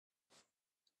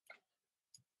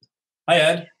Hi,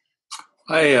 Ed.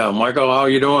 Hi, Michael. How are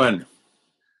you doing?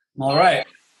 I'm all right.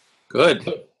 Good.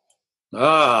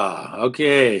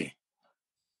 Okay.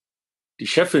 Die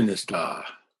Chefin ist da.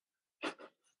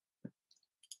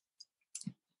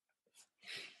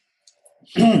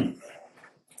 I'm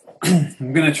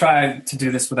going to try to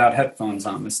do this without headphones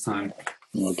on this time.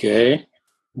 Okay.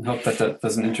 I hope that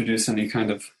doesn't introduce any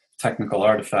kind of technical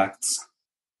artifacts.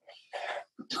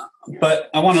 But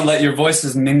I want to let your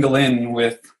voices mingle in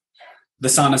with the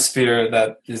sonosphere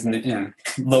that is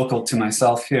local to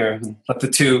myself here. And let the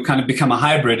two kind of become a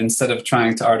hybrid instead of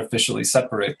trying to artificially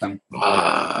separate them.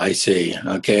 I see.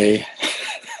 Okay.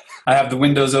 I have the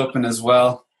windows open as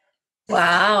well.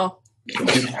 Wow. It's a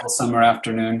beautiful summer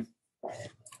afternoon.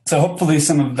 So hopefully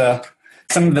some of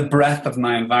the breath of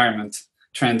my environment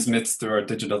transmits through our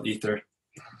digital ether.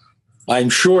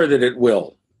 I'm sure that it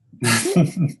will.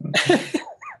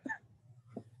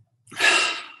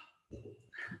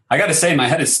 I got to say, my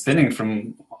head is spinning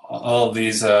from all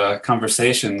these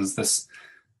conversations, this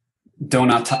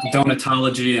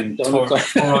donatology and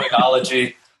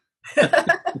toroidology. I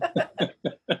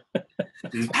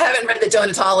haven't read the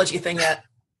donatology thing yet.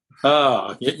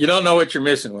 Oh, you don't know what you're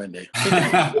missing, Wendy.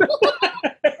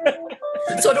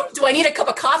 So do I need a cup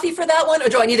of coffee for that one, or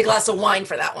do I need a glass of wine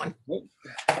for that one?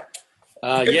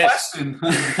 Good yes. question,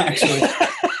 actually.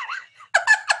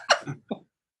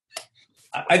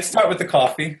 I'd start with the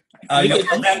coffee.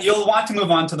 You'll want to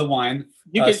move on to the wine.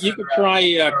 You could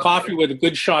try coffee with a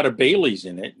good shot of Bailey's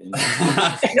in it.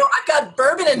 I've got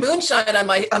bourbon and moonshine on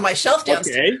my shelf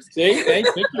downstairs. Okay, see,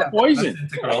 pick your poison.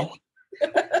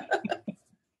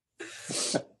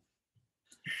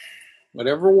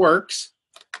 Whatever works.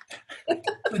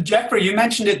 Jeffrey, you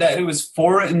mentioned that it was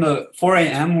 4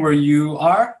 a.m. where you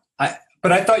are,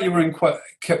 but I thought you were in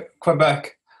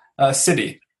Quebec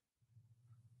City.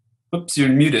 Oops, you're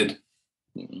muted.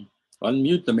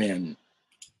 Unmute the man.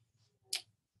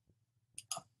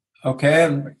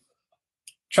 Okay,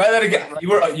 try that again.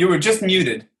 You were just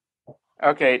muted.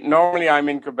 Okay, normally I'm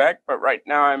in Quebec, but right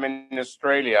now I'm in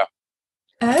Australia.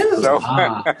 Oh, So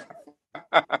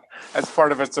as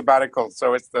part of a sabbatical.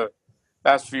 So it's the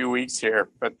last few weeks here,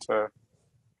 but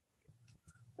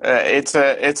it's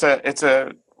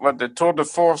a the tour de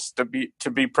force to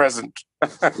be present.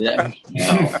 Yeah.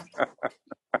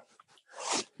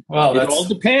 Well, it all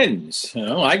depends.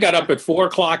 I got up at 4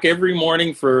 o'clock every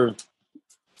morning for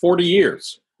 40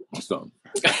 years. So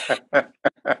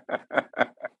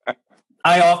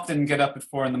I often get up at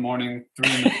 4 in the morning, 3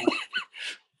 in the morning.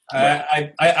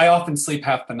 I often sleep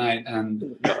half the night,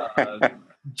 and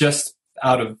just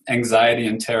out of anxiety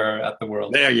and terror at the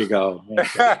world. There you go.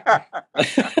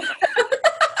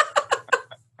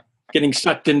 Getting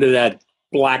sucked into that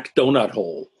black donut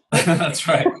hole. That's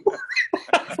right.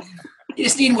 you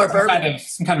just need more bourbon.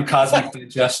 Some kind of cosmic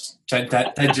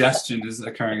digestion is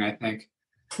occurring, I think.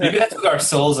 Maybe that's what our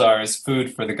souls are, is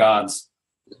food for the gods.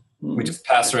 We just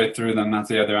pass right through them at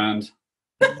the other end.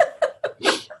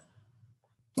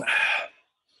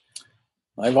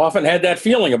 I've often had that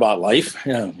feeling about life.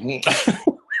 Yeah.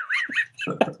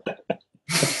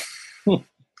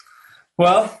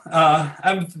 Well,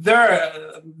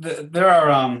 there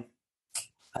are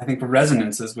I think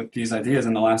resonances with these ideas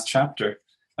in the last chapter.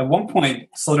 At one point,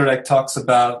 Sloterdijk talks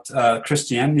about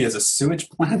Christianity as a sewage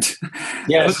plant.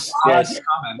 Yes.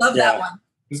 Love that one.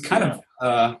 It's kind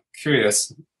of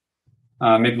curious.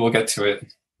 Maybe we'll get to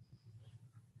it.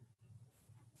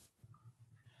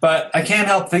 But I can't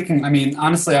help thinking, I mean,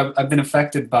 honestly, I've been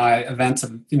affected by events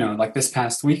of, like this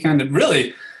past weekend. And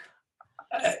really,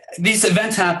 these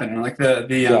events happen, like the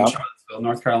Charlottesville,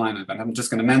 North Carolina event. I'm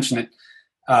just going to mention it.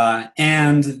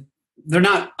 And they're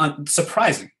not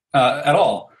surprising at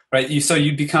all, right? So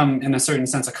you become, in a certain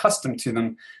sense, accustomed to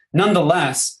them.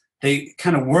 Nonetheless, they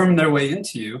kind of worm their way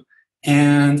into you.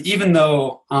 And even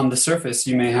though on the surface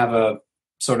you may have a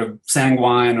sort of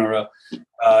sanguine or a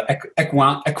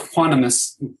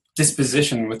equanimous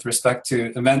disposition with respect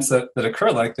to events that occur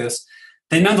like this,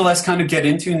 they nonetheless kind of get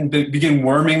into and begin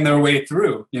worming their way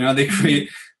through. They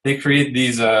create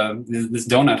these this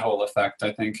donut hole effect,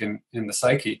 I think, in the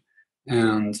psyche.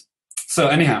 And so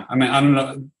anyhow, I mean, I don't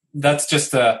know. That's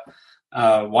just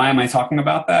why am I talking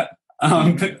about that?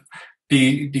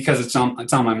 Because it's on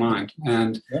my mind,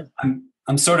 and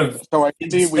I'm sort of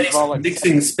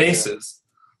mixing spaces.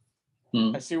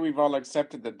 I see we've all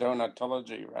accepted the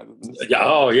donatology rather than...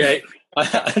 Oh, yeah.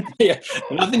 Yeah.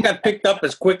 Nothing got picked up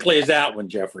as quickly as that one,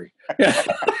 Jeffrey.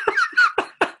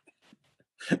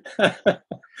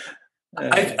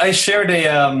 I shared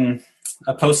a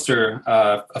poster,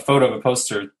 a photo of a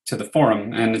poster to the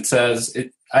forum, and it says,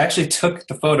 I actually took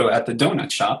the photo at the donut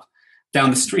shop, down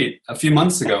the street a few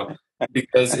months ago,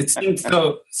 because it seems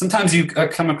so. Sometimes you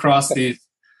come across these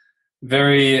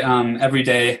very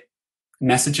everyday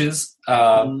messages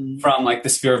from like the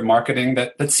sphere of marketing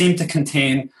that seem to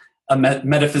contain a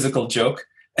metaphysical joke,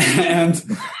 and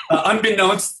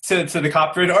unbeknownst to the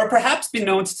copywriter, or perhaps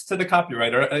beknownst to the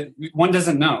copywriter, one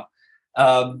doesn't know.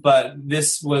 But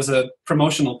this was a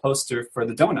promotional poster for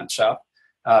the donut shop,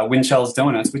 Winchell's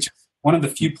Donuts, which is one of the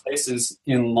few places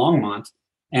in Longmont,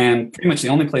 and pretty much the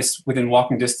only place within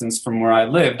walking distance from where I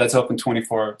live that's open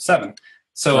 24/7.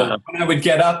 So when I would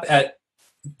get up at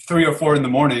 3 or 4 in the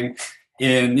morning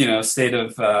in state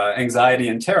of anxiety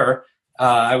and terror,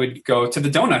 I would go to the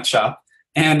donut shop,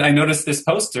 and I noticed this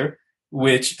poster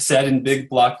which said in big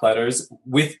block letters,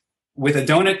 with a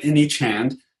donut in each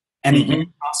hand,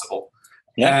 anything possible.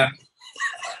 Yeah.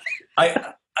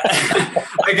 I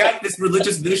got this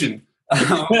religious vision.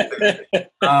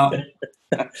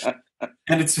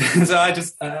 And it's so I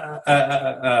just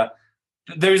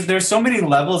there's so many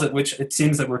levels at which it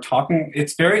seems that we're talking.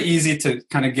 It's very easy to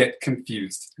kind of get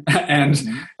confused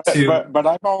but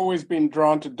I've always been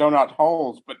drawn to donut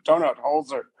holes, but donut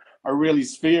holes are really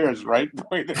spheres, right?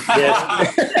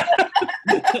 Yes.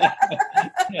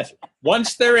 Yes.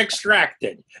 Once they're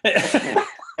extracted.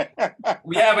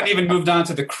 We haven't even moved on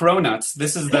to the cronuts.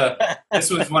 This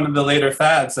was one of the later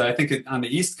fads, I think, on the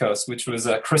East Coast, which was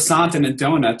a croissant and a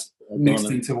donut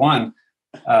mixed into one.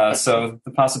 So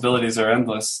the possibilities are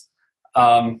endless.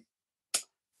 I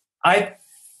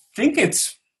think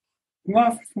it's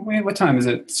what time is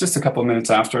it? It's just a couple of minutes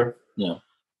after. Yeah.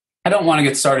 I don't want to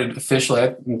get started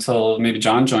officially until maybe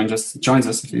John joins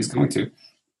us if he's going to,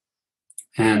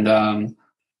 and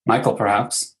Michael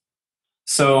perhaps.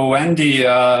 So Wendy,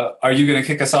 are you going to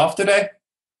kick us off today?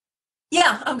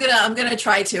 Yeah, I'm gonna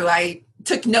try to. I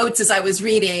took notes as I was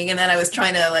reading, and then I was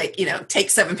trying to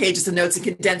take 7 pages of notes and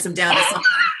condense them down to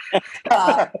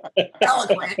something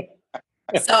eloquent.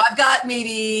 So I've got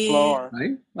maybe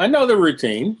I know the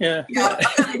routine. Yeah,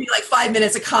 I've got maybe 5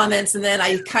 minutes of comments, and then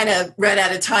I kind of ran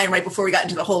out of time right before we got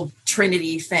into the whole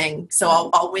Trinity thing. So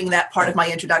I'll wing that part of my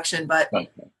introduction. But yeah,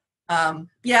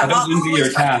 I don't envy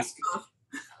your task.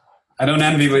 I don't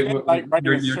envy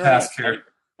your task here.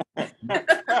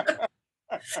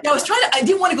 Yeah, I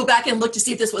did want to go back and look to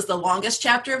see if this was the longest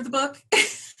chapter of the book.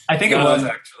 I think it was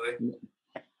actually.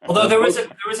 Although there was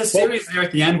a series there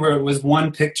at the end where it was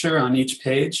one picture on each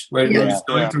page, where it was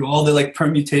going through all the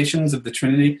permutations of the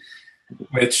Trinity,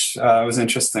 which was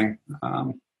interesting.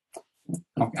 I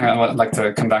would like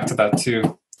to come back to that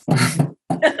too.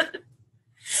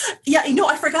 Yeah,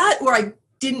 I forgot where I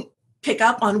didn't pick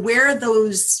up on where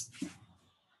those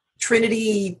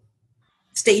Trinity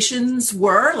stations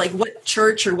were, like what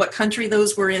church or what country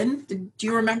those were in. Do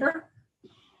you remember?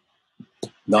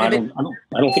 No, I don't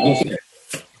think you did.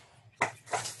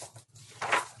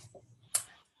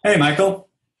 Hey, Michael.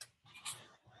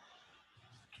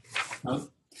 Oh,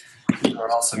 you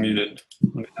are also muted.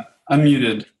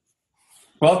 Unmuted.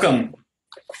 Welcome.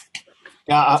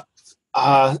 Yeah,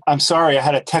 I'm sorry. I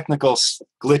had a technical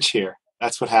glitch here.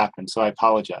 That's what happened. So I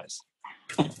apologize.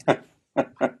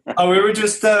 Oh, we were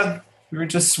just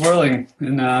swirling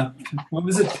in what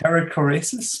was it,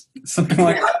 perichoresis, something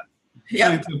like that.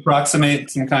 Yeah, to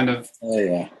approximate some kind of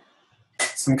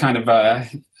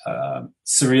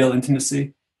surreal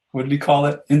intimacy. What did he call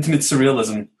it? Intimate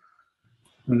surrealism.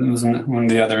 It was one of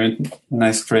the other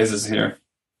nice phrases here.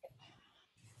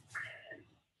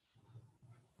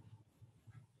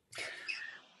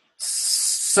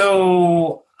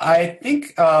 So I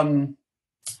think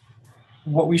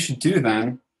what we should do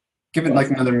then, give it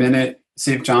another minute,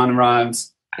 see if John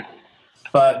arrives,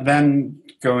 but then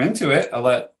go into it. I'll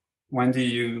let Wendy,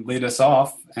 you lead us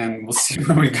off, and we'll see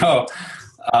where we go.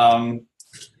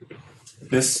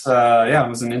 This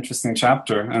was an interesting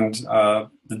chapter, and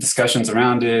the discussions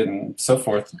around it and so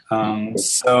forth. And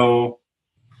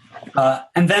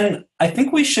then I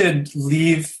think we should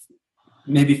leave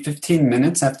maybe 15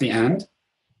 minutes at the end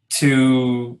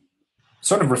to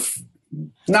sort of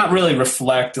not really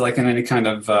reflect in any kind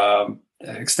of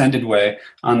extended way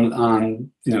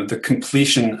on the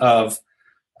completion of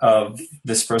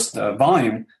this first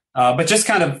volume, but just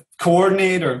kind of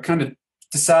coordinate or kind of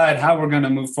decide how we're going to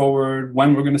move forward,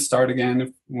 when we're going to start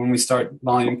again, when we start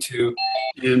volume 2,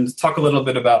 and talk a little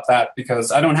bit about that,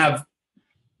 because I don't have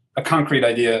a concrete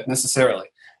idea necessarily.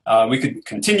 We could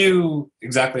continue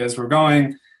exactly as we're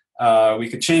going. We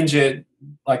could change it.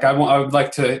 I would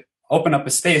like to open up a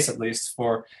space at least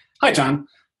for, hi John,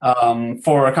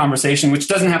 for a conversation, which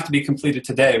doesn't have to be completed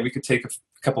today. We could take a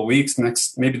couple of weeks,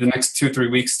 maybe the next 2 or 3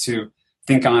 weeks to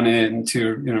think on it and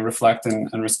to reflect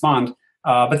and respond.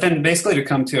 but then basically to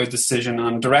come to a decision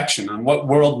on direction, on what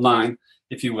world line,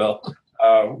 if you will,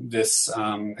 this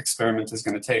experiment is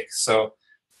going to take. So,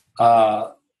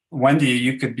 Wendy,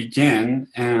 you could begin,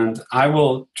 and I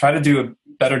will try to do a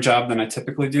better job than I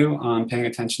typically do on paying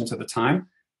attention to the time.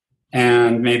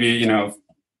 And maybe,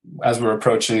 as we're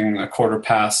approaching a quarter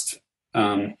past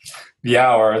the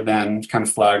hour, then kind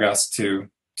of flag us to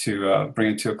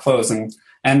bring it to a close.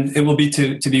 And it will be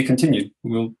to be continued.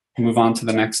 We'll move on to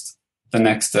the next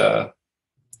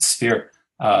sphere.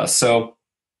 So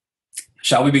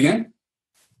shall we begin?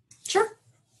 Sure.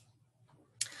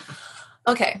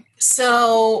 Okay.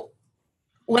 So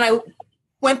when I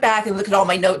went back and looked at all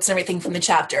my notes and everything from the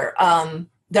chapter,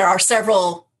 there are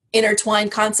several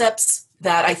intertwined concepts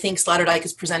that I think Sloterdijk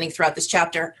is presenting throughout this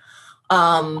chapter.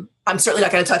 I'm certainly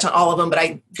not going to touch on all of them, but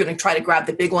I'm going to try to grab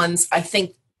the big ones. I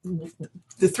think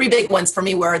the three big ones for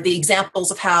me were the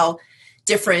examples of how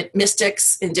different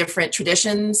mystics in different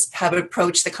traditions have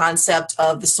approached the concept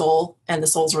of the soul and the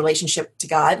soul's relationship to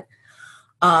God.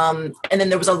 And then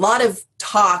there was a lot of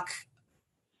talk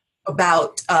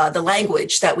about the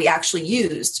language that we actually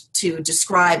used to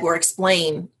describe or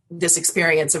explain this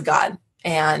experience of God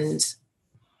and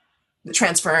the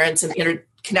transference and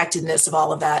interconnectedness of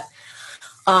all of that.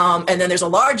 And then there's a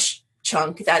large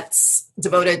chunk that's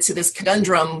devoted to this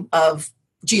conundrum of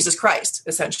Jesus Christ,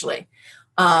 essentially.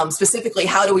 Specifically,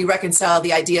 how do we reconcile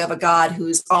the idea of a God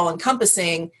who's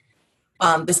all-encompassing,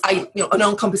 an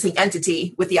all-encompassing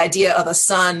entity, with the idea of a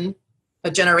son, a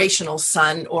generational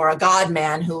son, or a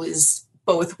God-man who is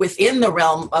both within the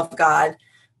realm of God,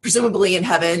 presumably in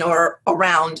heaven or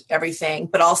around everything,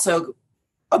 but also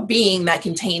a being that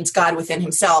contains God within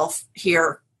himself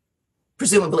here,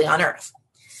 presumably on earth.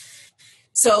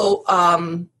 So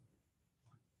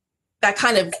that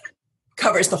kind of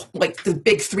covers the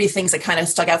big three things that kind of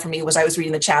stuck out for me as I was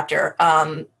reading the chapter.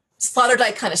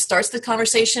 Sloterdijk kind of starts the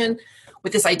conversation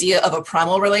with this idea of a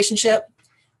primal relationship.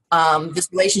 This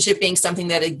relationship being something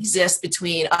that exists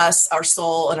between us, our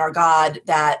soul, and our God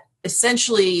that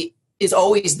essentially is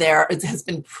always there. It has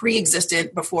been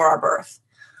pre-existent before our birth.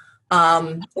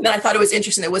 And then I thought it was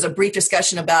interesting. There was a brief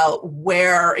discussion about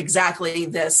where exactly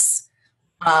this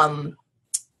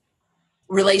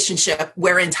relationship,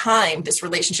 where in time this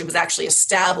relationship was actually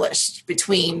established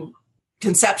between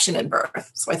conception and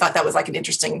birth. So I thought that was like an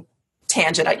interesting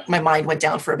tangent. My mind went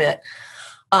down for a bit.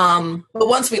 But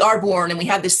once we are born and we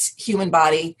have this human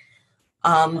body,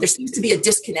 there seems to be a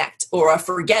disconnect or a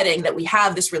forgetting that we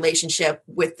have this relationship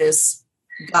with this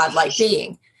godlike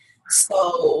being.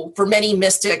 So for many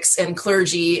mystics and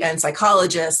clergy and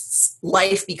psychologists,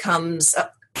 life becomes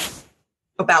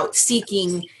about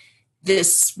seeking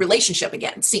this relationship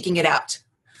again, seeking it out.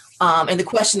 And the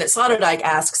question that Sloterdijk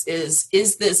asks is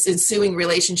this ensuing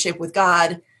relationship with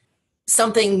God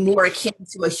something more akin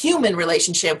to a human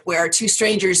relationship where two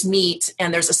strangers meet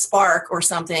and there's a spark or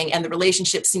something and the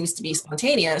relationship seems to be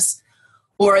spontaneous?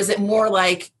 Or is it more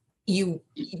like you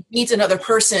meet another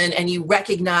person and you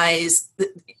recognize,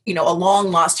 a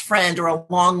long lost friend or a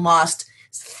long lost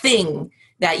thing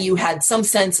that you had some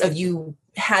sense of you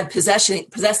had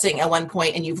possessing at one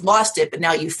point and you've lost it, but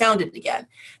now you found it again.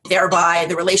 Thereby,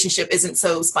 the relationship isn't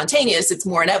so spontaneous, it's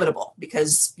more inevitable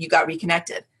because you got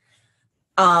reconnected.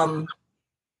 And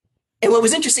what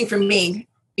was interesting for me,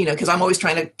 because I'm always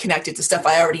trying to connect it to stuff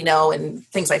I already know and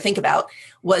things I think about,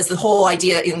 was the whole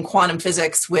idea in quantum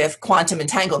physics with quantum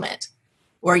entanglement,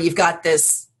 where you've got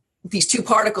these two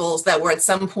particles that were at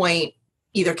some point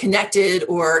either connected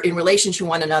or in relation to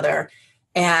one another,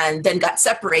 and then got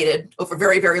separated over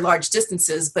very, very large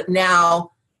distances. But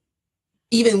now,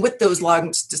 even with those long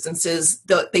distances,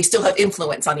 they still have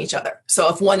influence on each other. So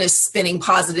if one is spinning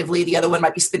positively, the other one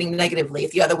might be spinning negatively.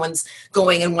 If the other one's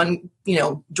going in one,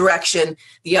 direction,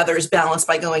 the other is balanced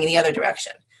by going in the other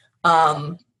direction.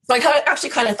 So I actually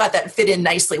kind of thought that fit in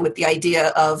nicely with the idea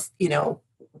of,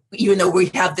 even though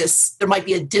we have this, there might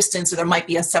be a distance or there might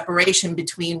be a separation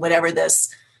between whatever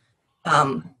this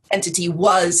entity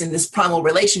was in this primal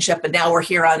relationship, but now we're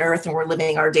here on Earth and we're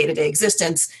living our day-to-day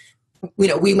existence.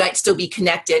 We might still be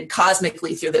connected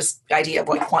cosmically through this idea of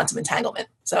like quantum entanglement.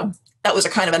 So that was a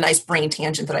kind of a nice brain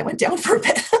tangent that I went down for a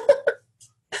bit.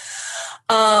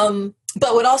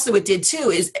 But what also it did too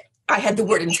is I had the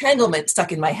word entanglement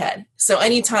stuck in my head. So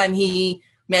anytime he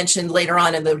mentioned later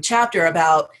on in the chapter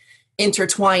about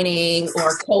intertwining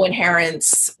or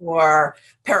co-inherence or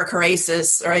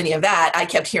perichoresis or any of that, I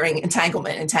kept hearing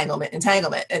entanglement.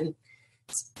 And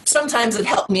sometimes it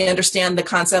helped me understand the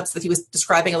concepts that he was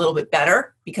describing a little bit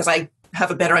better because I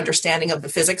have a better understanding of the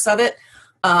physics of it.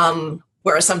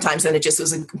 Whereas sometimes then it just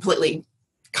was completely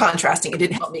contrasting. It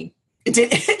didn't help me it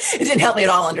didn't help me at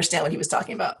all understand what he was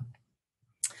talking about.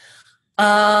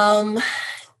 And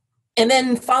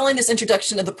then following this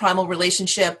introduction of the primal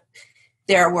relationship,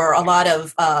 there were a lot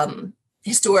of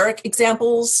historic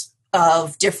examples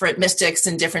of different mystics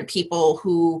and different people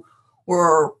who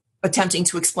were attempting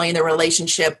to explain their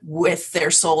relationship with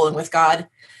their soul and with God.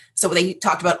 So they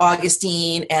talked about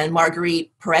Augustine and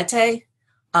Marguerite Porete,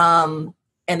 and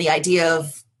the idea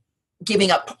of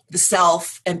giving up the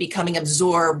self and becoming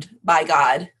absorbed by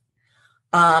God.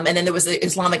 And then there was the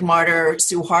Islamic martyr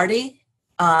Suhardi,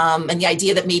 and the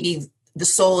idea that maybe the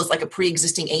soul is like a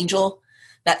pre-existing angel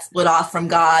that split off from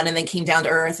God and then came down to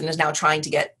earth and is now trying to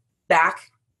get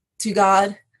back to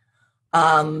God.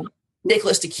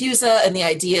 Nicholas de Cusa and the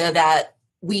idea that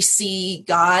we see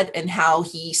God and how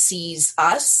he sees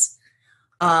us.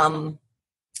 The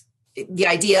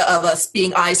idea of us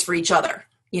being eyes for each other.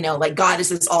 Like God is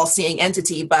this all-seeing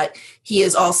entity, but he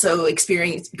is also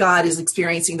God is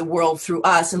experiencing the world through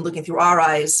us and looking through our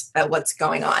eyes at what's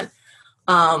going on.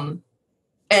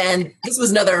 And this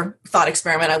was another thought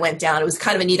experiment I went down. It was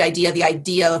kind of a neat idea. The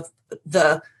idea of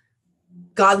the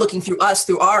God looking through us,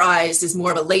 through our eyes, is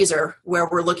more of a laser where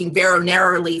we're looking very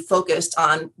narrowly focused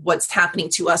on what's happening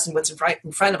to us and what's right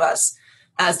in front of us,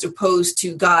 as opposed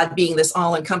to God being this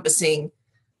all-encompassing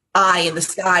eye in the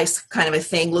sky kind of a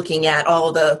thing, looking at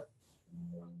all the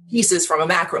pieces from a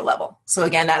macro level. So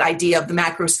again, that idea of the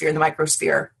macrosphere and the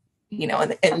microsphere,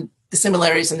 and the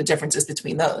similarities and the differences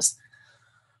between those.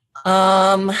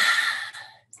 And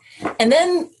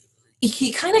then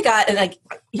he kind of got, and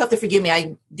you have to forgive me,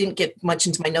 I didn't get much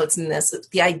into my notes in this,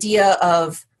 the idea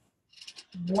of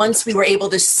once we were able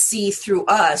to see through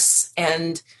us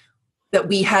and that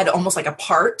we had almost like a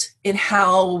part in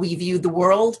how we viewed the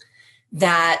world,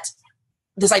 that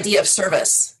this idea of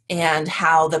service and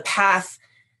how the path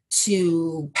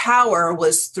to power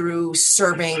was through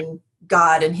serving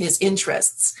God and his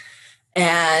interests.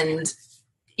 And,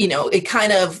 it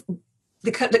kind of,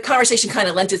 the conversation kind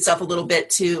of lent itself a little bit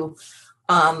to,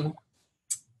 I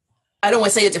don't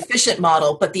want to say a deficient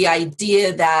model, but the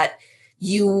idea that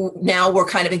you now were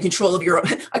kind of in control of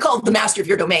I call it the master of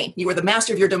your domain. You were the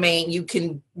master of your domain. You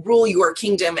can rule your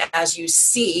kingdom as you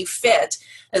see fit,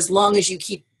 as long as you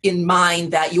keep in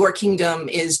mind that your kingdom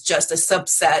is just a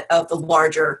subset of the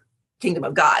larger kingdom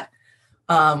of God.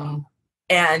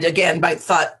 And again, my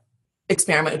thought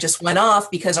experiment just went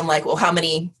off because I'm like, well, how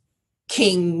many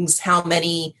kings, how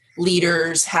many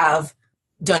leaders have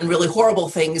done really horrible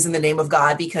things in the name of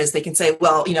God because they can say,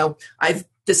 well,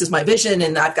 this is my vision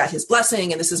and I've got his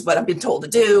blessing and this is what I've been told to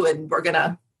do. And we're going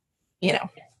to,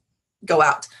 go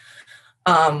out.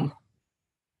 And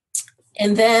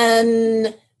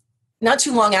then not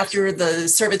too long after the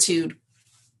servitude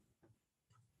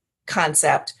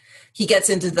concept, he gets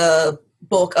into the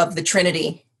bulk of the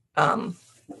Trinity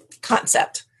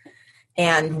concept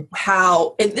and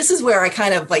how, and this is where I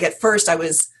kind of like, at first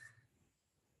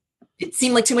it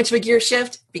seemed like too much of a gear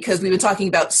shift because we've been talking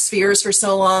about spheres for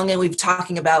so long and we've been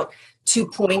talking about 2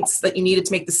 points that you needed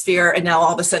to make the sphere. And now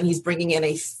all of a sudden he's bringing in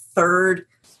a third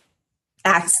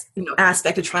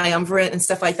aspect of triumvirate and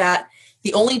stuff like that.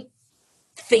 The only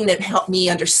thing that helped me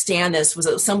understand this was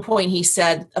at some point he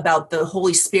said about the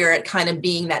Holy Spirit kind of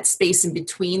being that space in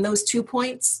between those 2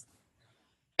 points.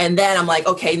 And then I'm like,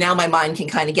 okay, now my mind can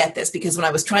kind of get this, because when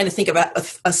I was trying to think about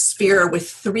a sphere with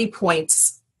 3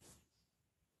 points,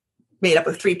 made up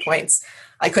of 3 points,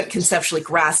 I couldn't conceptually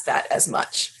grasp that as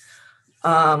much.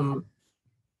 And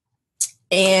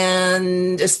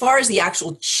as far as the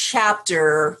actual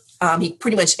chapter, he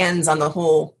pretty much ends on the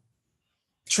whole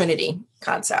Trinity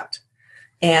concept.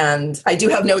 And I do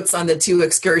have notes on the 2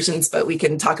 excursions, but we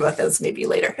can talk about those maybe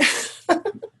later.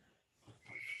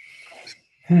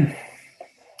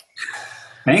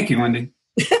 Thank you, Wendy.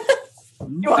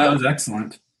 That was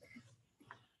excellent.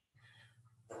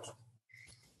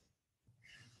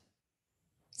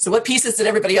 So what pieces did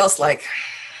everybody else like?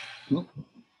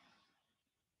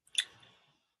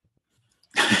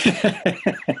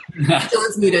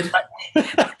 Dylan's muted.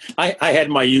 I had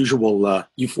my usual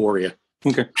euphoria.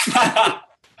 Okay.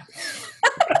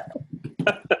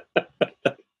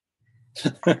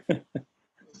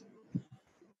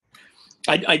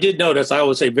 I did notice, I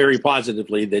will say very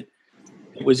positively, that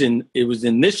it was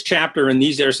in this chapter and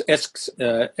these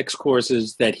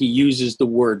excursus that he uses the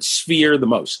word sphere the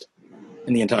most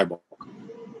in the entire book.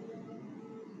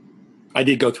 I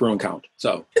did go through and count.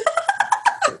 So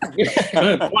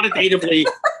quantitatively,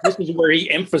 this is where he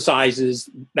emphasizes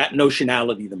that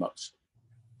notionality the most.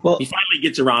 Well, he finally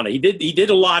gets around it. He did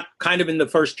a lot kind of in the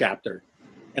first chapter,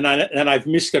 And I've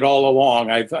missed it all along.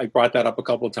 I brought that up a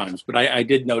couple of times, but I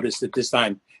did notice that this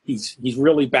time he's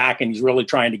really back and he's really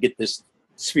trying to get this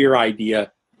sphere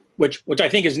idea, which I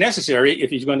think is necessary if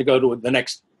he's going to go to the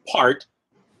next part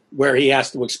where he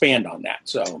has to expand on that.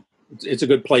 So it's a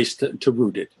good place to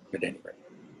root it at any rate.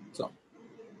 So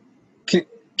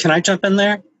can I jump in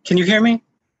there? Can you hear me?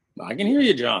 I can hear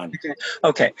you, John.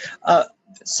 Okay.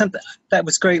 Something that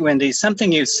was great, Wendy.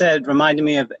 Something you said reminded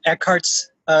me of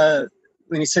Eckhart's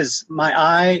when he says, "My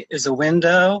eye is a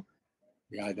window."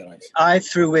 The eye that I see. Eye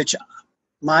through which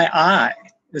my eye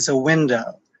is a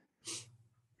window.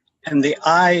 And the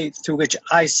eye through which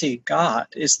I see God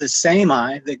is the same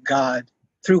eye that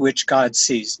through which God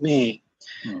sees me.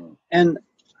 And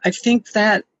I think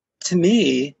that, to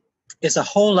me, is a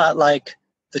whole lot like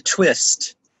the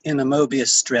twist in a Mobius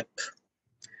strip,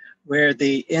 where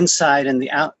the inside and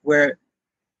the out, where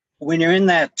when you're in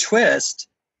that twist,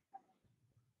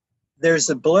 there's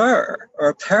a blur or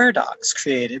a paradox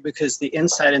created because the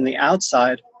inside and the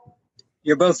outside,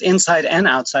 you're both inside and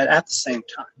outside at the same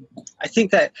time. I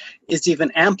think that is even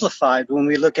amplified when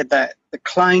we look at the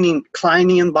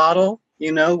Kleinian bottle,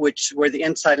 where the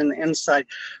inside and the inside,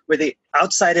 where the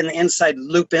outside and the inside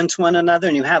loop into one another,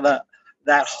 and you have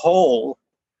that hole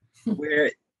where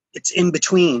it's in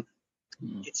between.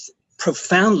 It's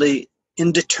profoundly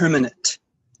indeterminate.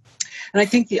 And I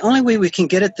think the only way we can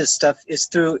get at this stuff is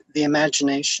through the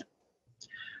imagination.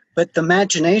 But the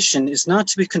imagination is not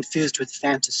to be confused with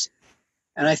fantasy.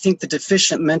 And I think the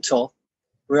deficient mental,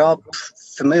 we're all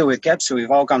familiar with Gebser, we've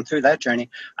all gone through that journey.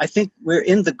 I think we're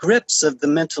in the grips of the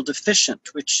mental deficient,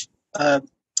 which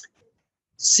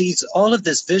sees all of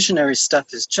this visionary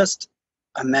stuff as just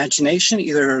imagination,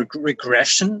 either a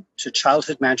regression to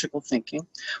childhood magical thinking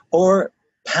or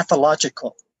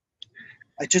pathological.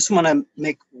 I just want to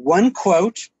make one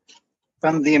quote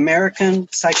from the American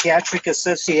Psychiatric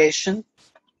Association.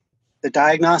 The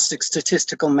Diagnostic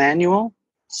Statistical Manual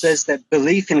says that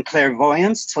belief in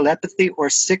clairvoyance, telepathy, or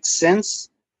sixth sense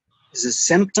is a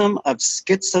symptom of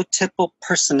schizotypal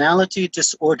personality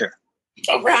disorder.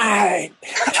 All right.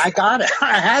 I got it.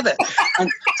 I have it. And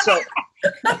so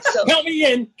count me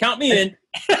in.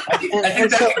 I think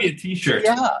that could be a T-shirt.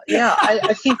 Yeah.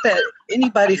 I think that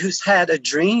anybody who's had a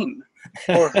dream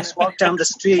or who's walked down the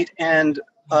street and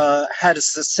had a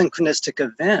synchronistic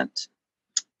event,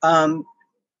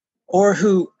 or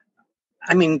who,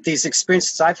 these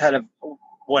experiences I've had of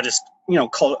what is,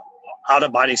 called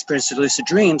out-of-body experience of lucid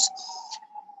dreams,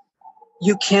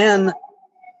 you can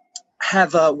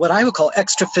have what I would call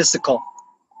extra-physical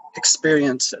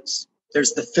experiences.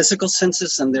 There's the physical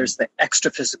senses and there's the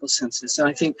extra-physical senses. And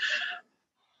I think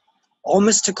all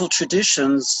mystical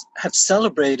traditions have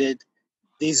celebrated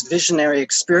these visionary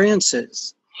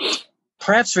experiences.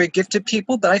 Perhaps very gifted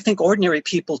people, but I think ordinary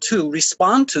people too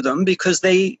respond to them because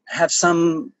they have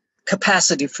some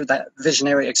capacity for that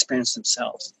visionary experience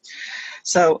themselves.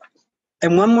 So,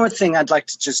 and one more thing I'd like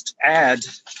to just add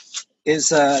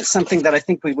is something that I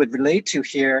think we would relate to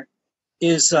here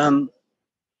is,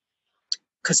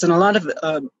 because in a lot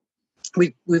of,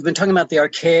 we've been talking about the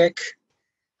archaic,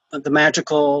 the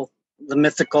magical, the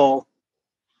mythical,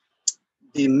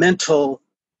 the mental,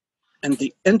 and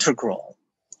the integral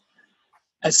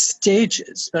as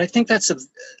stages. But I think that's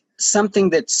something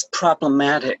that's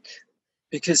problematic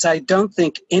because I don't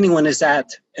think anyone is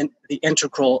at the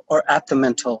integral or at the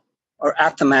mental or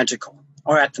at the magical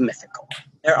or at the mythical.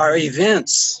 There are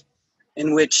events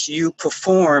in which you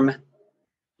perform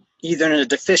either in a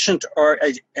deficient or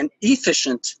an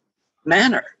efficient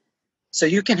manner. So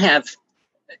you can have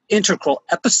integral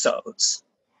episodes.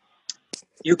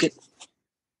 You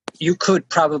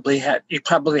probably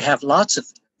have lots of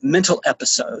mental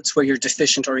episodes where you're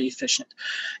deficient or efficient.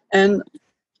 And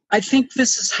I think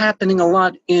this is happening a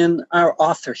lot in our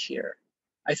author here.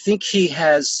 I think he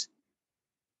has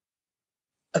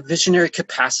a visionary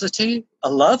capacity, a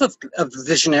love of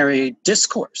visionary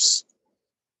discourse,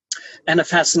 and a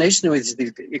fascination with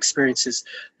these experiences,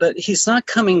 but he's not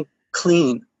coming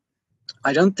clean.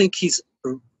 I don't think he's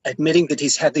admitting that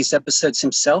he's had these episodes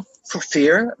himself for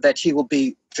fear that he will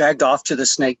be dragged off to the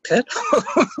snake pit,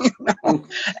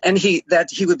 and that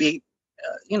he would be,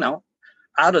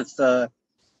 out of the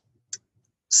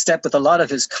step with a lot of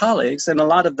his colleagues and a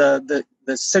lot of the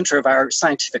center of our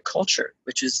scientific culture,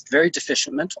 which is very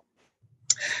deficient mental.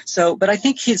 So, but I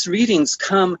think his readings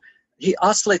he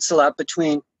oscillates a lot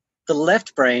between the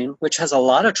left brain, which has a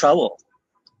lot of trouble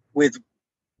with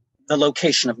the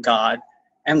location of God,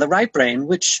 and the right brain,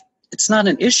 which it's not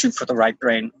an issue for the right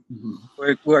brain,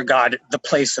 where God, the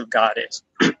place of God is.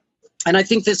 And I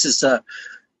think this is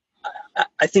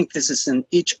I think this is in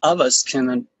each of us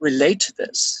can relate to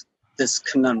this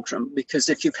conundrum, because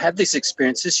if you've had these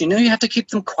experiences, you have to keep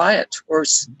them quiet or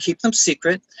keep them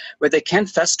secret, where they can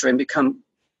fester and become,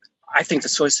 I think, the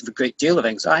source of a great deal of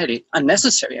anxiety,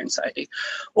 unnecessary anxiety.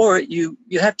 Or you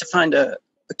have to find a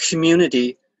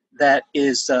community that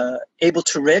is able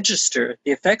to register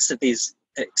the effects of these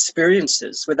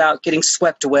experiences without getting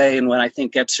swept away in what I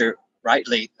think Gebser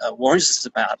rightly warns us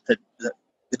about,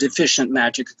 the deficient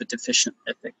magic of the deficient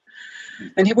mythic.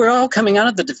 And we're all coming out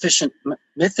of the deficient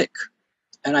mythic.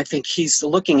 And I think he's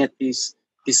looking at these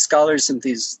scholars and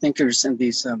these thinkers and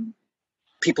these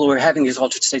people who are having these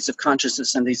altered states of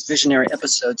consciousness and these visionary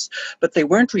episodes, but they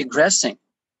weren't regressing.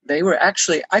 They were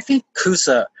actually, I think,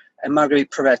 Cusa and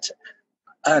Marguerite Perret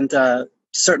and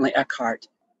certainly Eckhart,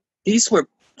 these were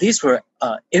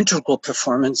integral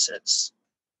performances.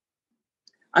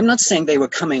 I'm not saying they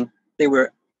were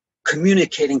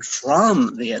communicating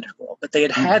from the integral, but they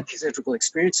had these integral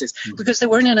experiences because they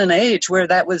weren't in an age where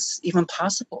that was even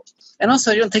possible. And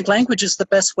also, I don't think language is the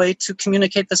best way to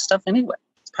communicate this stuff anyway.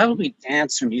 It's probably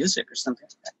dance or music or something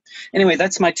like that. Anyway,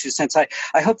 that's my 2 cents. I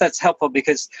hope that's helpful,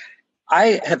 because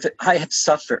I have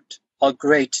suffered a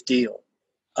great deal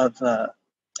of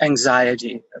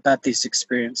anxiety about these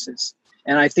experiences.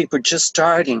 And I think we're just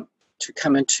starting to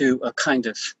come into a kind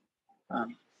of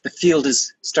the field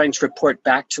is starting to report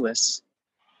back to us.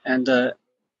 And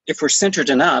if we're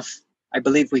centered enough, I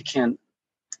believe we can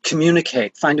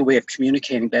find a way of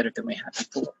communicating better than we have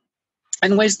before,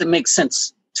 in ways that make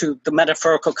sense to the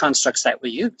metaphorical constructs that we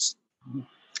use.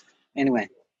 Anyway,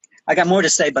 I got more to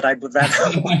say, but I would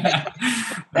rather.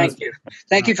 Thank you.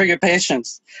 Thank you for your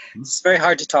patience. It's very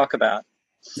hard to talk about.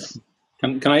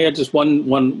 Can I add just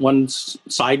one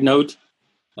side note?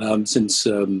 Since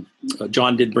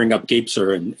John did bring up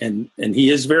Gebser, and he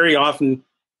is very often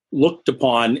looked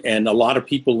upon, and a lot of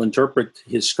people interpret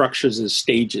his structures as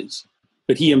stages,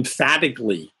 but he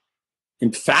emphatically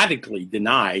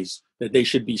denies that they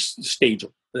should be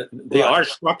stageable. They are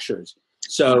structures.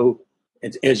 So,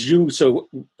 as you so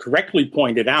correctly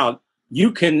pointed out,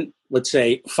 you can, let's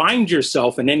say, find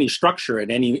yourself in any structure at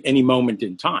any moment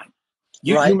in time.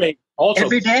 You may also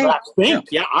every day think,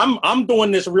 I'm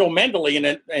doing this real mentally,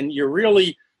 and you're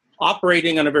really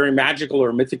operating on a very magical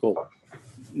or mythical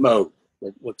mode.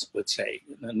 Let's say,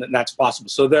 and that's possible.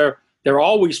 So they're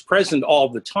always present all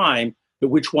the time, but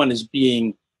which one is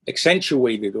being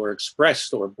accentuated or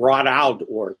expressed or brought out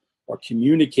or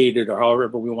communicated, or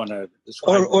however we want to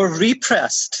describe or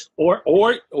repressed or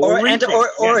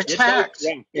attacked.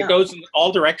 It goes in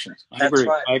all directions. I agree.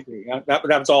 Right. I agree.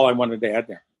 That's all I wanted to add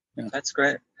there. Yeah. That's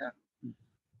great. Yeah.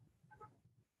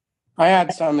 I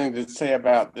had something to say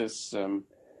about this, and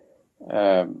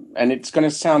it's going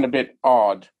to sound a bit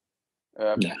odd,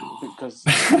 because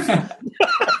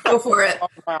go for it.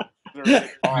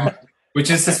 Which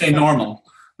is to say, normal.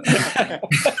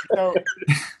 So,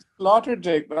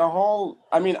 Sloterdijk,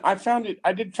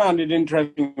 I did find it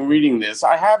interesting reading this.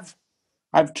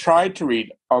 I've tried to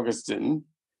read Augustine.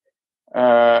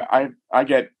 I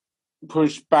get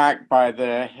pushed back by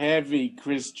the heavy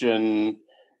Christian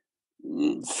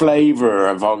flavor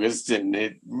of Augustine.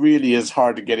 It really is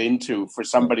hard to get into for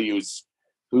somebody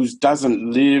who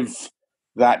doesn't live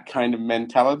that kind of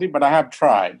mentality, but I have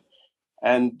tried.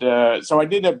 And so I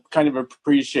did kind of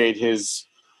appreciate his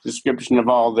description of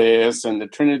all this and the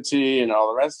Trinity and all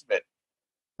the rest of it.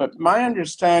 But my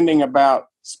understanding about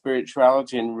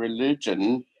spirituality and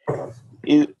religion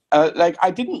is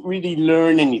I didn't really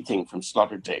learn anything from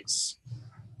Sloterdijk's.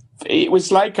 It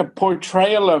was like a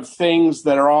portrayal of things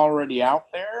that are already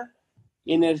out there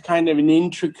in a kind of an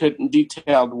intricate and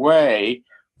detailed way,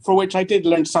 for which I did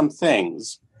learn some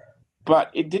things, but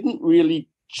it didn't really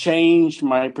change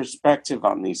my perspective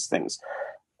on these things.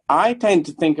 I tend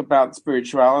to think about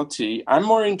spirituality. I'm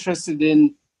more interested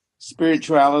in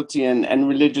spirituality and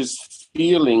religious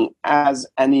feeling as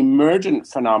an emergent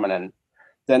phenomenon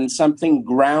than something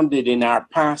grounded in our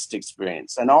past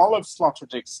experience. And all of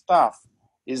Sloterdijk's stuff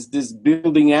is this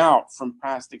building out from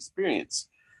past experience.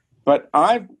 But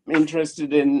I'm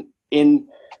interested in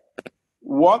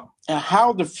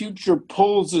how the future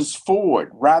pulls us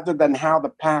forward rather than how the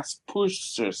past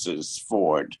pushes us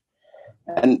forward.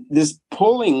 And this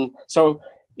pulling, so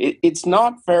it's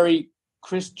not very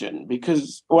Christian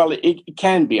because, well, it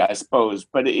can be, I suppose,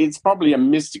 but it's probably a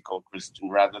mystical Christian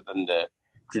rather than the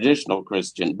traditional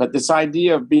Christian. But this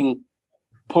idea of being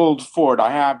pulled forward,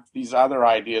 I have these other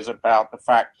ideas about the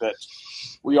fact that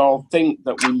we all think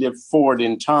that we live forward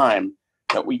in time,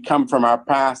 that we come from our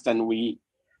past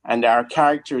and our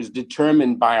character is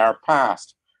determined by our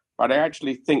past. But I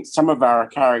actually think some of our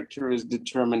character is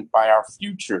determined by our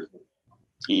future.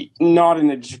 not in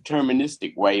a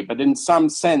deterministic way, but in some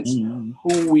sense,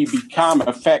 who we become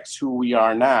affects who we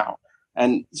are now.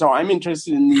 And so I'm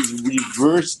interested in these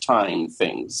reverse time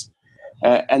things,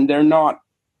 and they're not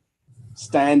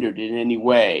standard in any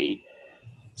way.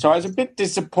 So I was a bit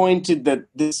disappointed that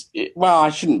I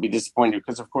shouldn't be disappointed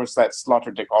because, of course, that's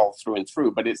Sloterdijk all through and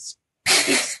through, but it's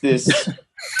this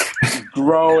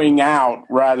growing out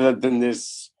rather than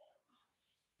this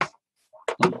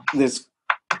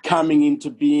coming into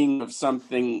being of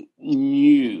something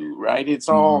new, right? It's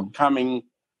all coming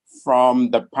from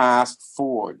the past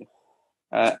forward.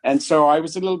 And so I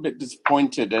was a little bit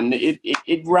disappointed, and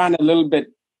it ran a little bit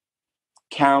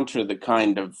counter the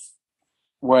kind of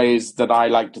ways that I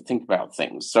like to think about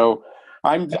things. So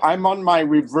I'm on my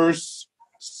reverse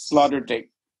Sloterdijk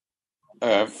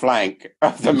flank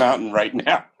of the mountain right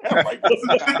now.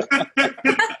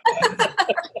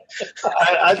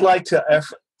 I'd like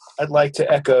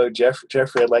to echo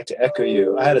Geoffrey. I'd like to echo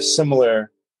you. I had a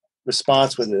similar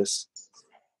response with this.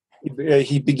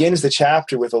 He begins the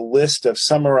chapter with a list of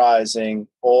summarizing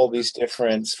all these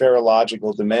different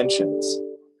spherological dimensions,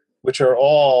 which are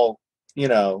all,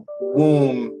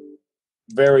 womb,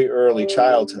 very early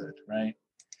childhood, right?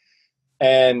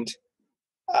 And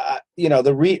I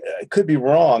could be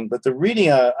wrong, but the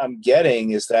reading I'm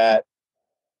getting is that,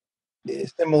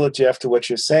 similar, Jeff, to what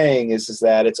you're saying, is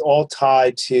that it's all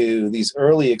tied to these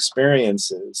early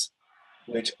experiences,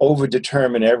 which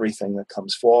overdetermine everything that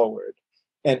comes forward.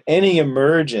 And any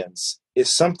emergence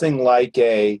is something like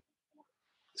a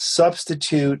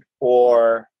substitute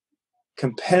or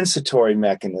compensatory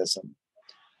mechanism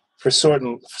for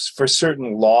certain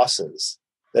losses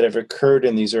that have occurred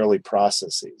in these early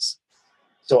processes.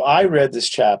 So I read this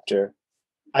chapter.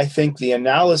 I think the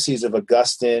analyses of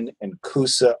Augustine and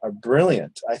Cusa are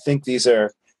brilliant. I think these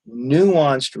are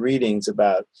nuanced readings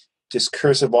about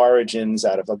discursive origins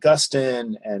out of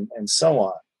Augustine and so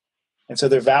on. And so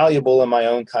they're valuable in my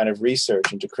own kind of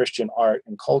research into Christian art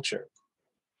and culture.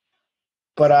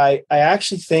 But I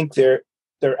actually think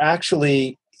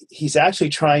he's actually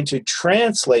trying to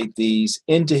translate these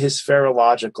into his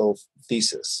spherological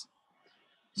thesis.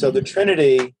 So the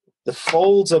Trinity, the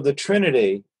folds of the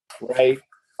Trinity, right,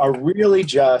 are really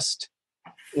just,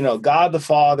 God the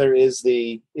Father is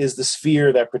the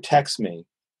sphere that protects me,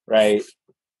 right?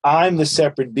 I'm the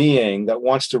separate being that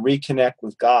wants to reconnect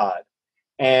with God.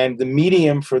 And the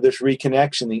medium for this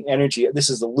reconnection, the energy, this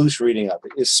is the loose reading of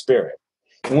it, is spirit.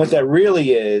 And what that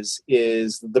really is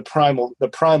the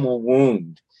primal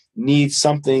wound needs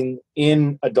something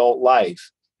in adult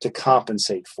life to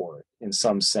compensate for it in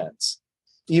some sense.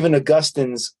 Even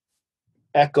Augustine's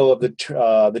echo of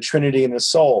the Trinity in the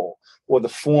soul, or the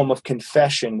form of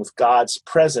confession with God's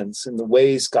presence and the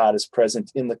ways God is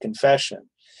present in the confession,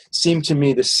 seem to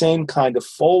me the same kind of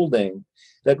folding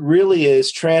that really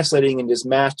is translating into his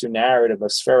master narrative of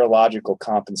spherological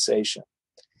compensation.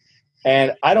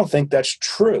 And I don't think that's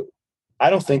true.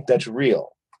 I don't think that's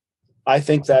real. I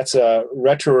think that's a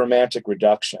retro-romantic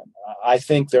reduction. I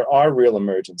think there are real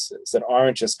emergences that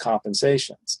aren't just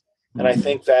compensations. And I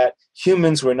think that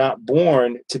humans were not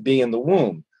born to be in the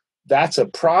womb. That's a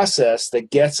process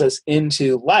that gets us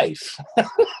into life.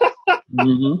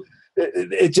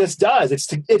 It just does. It's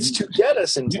to get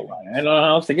us into life. I don't know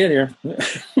how else to get here.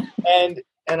 and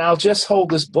I'll just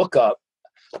hold this book up.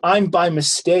 I'm by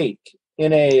mistake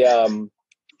in a.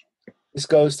 This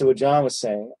goes to what John was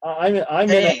saying. I'm in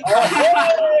a.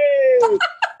 Hey!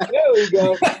 There we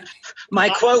go. My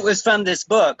quote was from this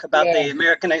book about the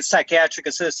American Psychiatric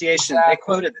Association. Exactly. They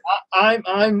quoted it.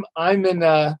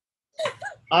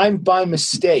 I'm by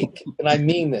mistake, and I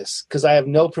mean this because I have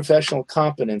no professional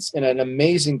competence in an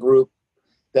amazing group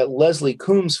that Leslie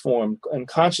Coombs formed in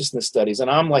consciousness studies, and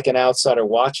I'm like an outsider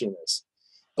watching this.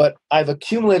 But I've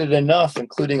accumulated enough,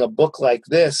 including a book like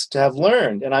this, to have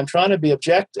learned, and I'm trying to be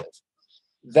objective,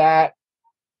 that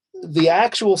the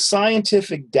actual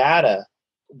scientific data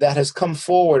that has come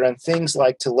forward on things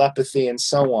like telepathy and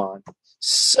so on,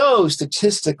 so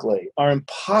statistically are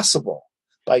impossible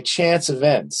by chance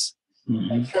events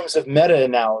in terms of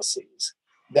meta-analyses,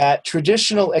 that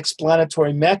traditional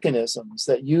explanatory mechanisms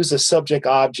that use a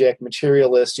subject-object,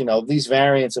 materialist, these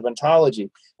variants of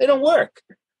ontology, they don't work.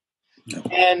 No.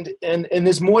 And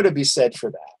there's more to be said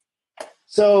for that.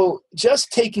 So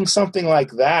just taking something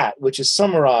like that, which is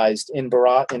summarized in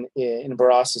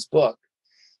Barras's book,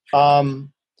 and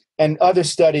other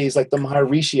studies like the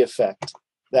Maharishi effect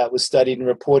that was studied and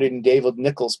reported in David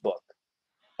Nichols' book,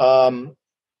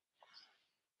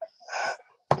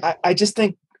 I just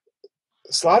think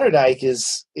Sloterdijk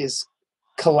is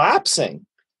collapsing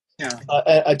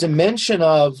a dimension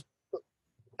of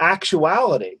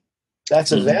actuality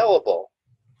that's available,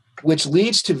 which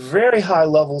leads to very high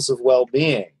levels of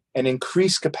well-being and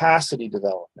increased capacity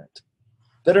development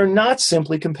that are not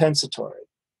simply compensatory.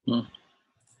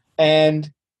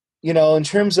 And, you know, in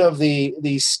terms of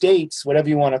these states, whatever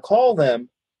you want to call them,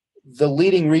 the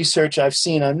leading research I've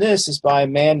seen on this is by a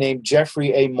man named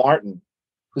Geoffrey A. Martin,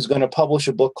 who's going to publish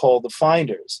a book called The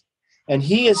Finders. And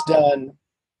he has done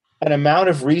an amount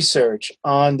of research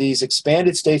on these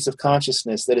expanded states of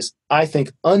consciousness that is, I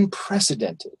think,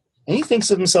 unprecedented. And he thinks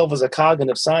of himself as a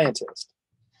cognitive scientist.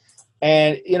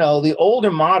 And, you know, the older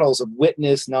models of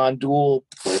witness, non-dual,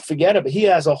 forget it, but he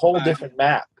has a whole different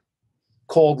map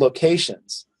called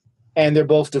locations. And they're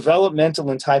both developmental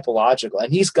and typological.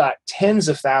 And he's got tens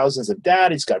of thousands of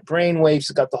data. He's got brain waves.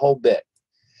 He's got the whole bit.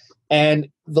 And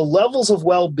the levels of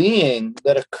well-being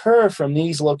that occur from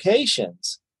these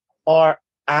locations are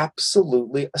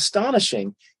absolutely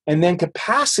astonishing. And then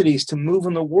capacities to move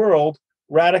in the world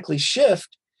radically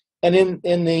shift. And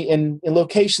in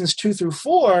locations 2 through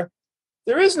 4,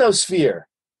 there is no sphere.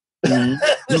 The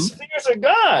spheres are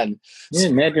gone. Yeah,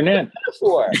 imagine that.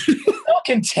 No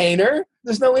container.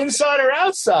 There's no inside or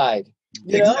outside.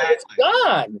 You know, it's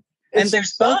gone. And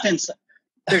there's both inside.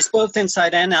 There's both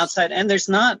inside and outside, and there's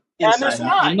not inside. And there's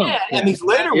not. Yeah. And these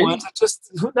later ones,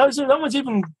 no one's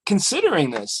even considering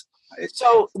this.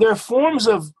 So there are forms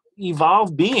of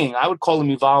evolved being, I would call them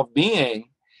evolved being,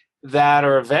 that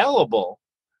are available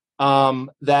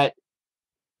that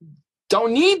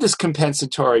don't need this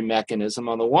compensatory mechanism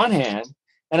on the one hand.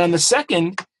 And on the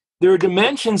second, there are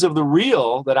dimensions of the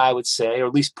real that I would say, or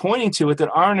at least pointing to it, that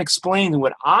aren't explained in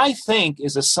what I think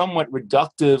is a somewhat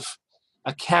reductive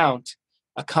account,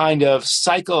 a kind of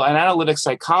analytic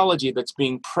psychology that's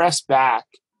being pressed back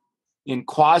in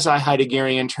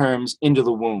quasi-Heideggerian terms into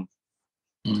the womb.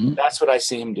 That's what I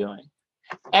see him doing.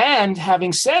 And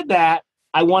having said that,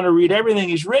 I want to read everything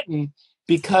he's written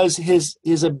because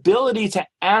his ability to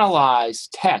analyze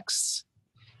texts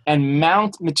and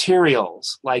mount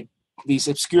materials like these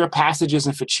obscure passages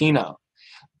in Ficino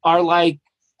are like,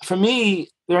 for me,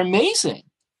 they're amazing.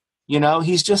 You know,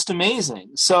 he's just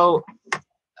amazing. So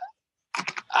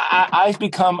I've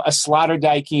become a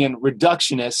Sloterdijkian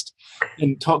reductionist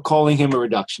in calling him a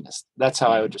reductionist. That's how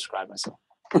I would describe myself.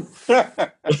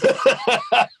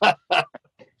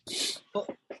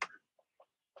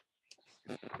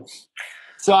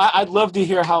 So I'd love to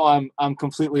hear how I'm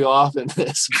completely off in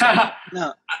this.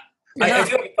 No. I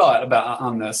do have a thought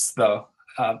on this, though,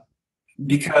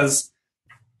 because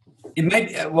it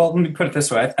might. Well, let me put it this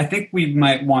way. I think we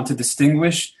might want to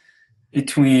distinguish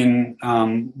between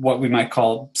what we might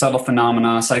call subtle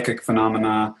phenomena, psychic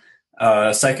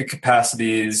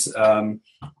capacities, the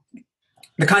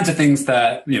kinds of things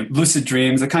that, you know, lucid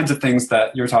dreams, the kinds of things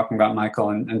that you're talking about, Michael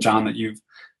and John, that you've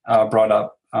brought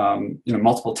up,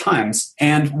 multiple times,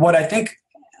 and what I think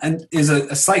is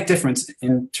a slight difference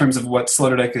in terms of what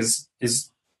Sloterdijk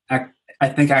is I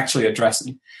think actually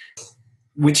addressing,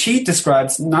 which he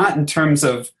describes not in terms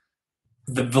of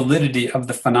the validity of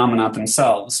the phenomena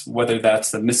themselves, whether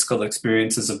that's the mystical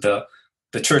experiences of the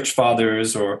church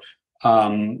fathers or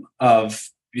of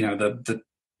the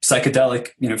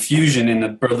psychedelic fusion in the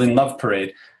Berlin Love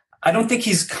Parade. I don't think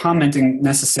he's commenting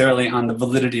necessarily on the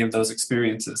validity of those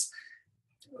experiences.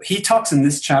 He talks in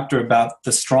this chapter about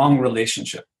the strong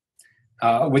relationship,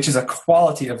 which is a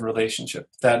quality of relationship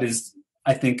that is,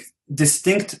 I think,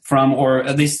 distinct from, or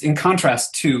at least in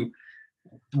contrast to,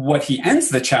 what he ends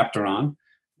the chapter on,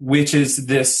 which is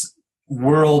this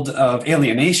world of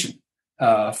alienation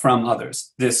from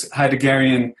others, this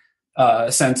Heideggerian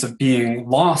sense of being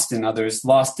lost in others,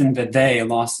 lost in the they,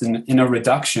 lost in a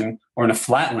reduction or in a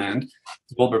flatland,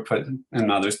 as Wilbur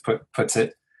and others puts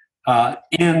it,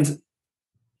 and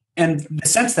the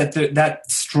sense that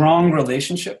that strong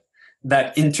relationship,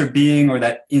 that interbeing or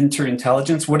that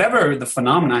interintelligence, whatever the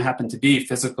phenomena happen to be,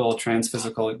 physical,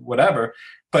 transphysical, whatever,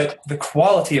 but the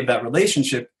quality of that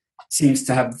relationship seems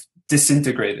to have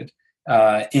disintegrated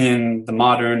in the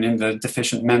modern, in the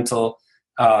deficient mental,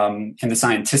 in the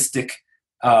scientistic,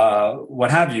 what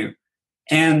have you.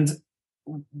 And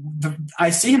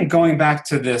I see him going back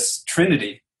to this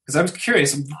Trinity, because I was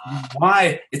curious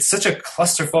why it's such a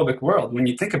claustrophobic world. When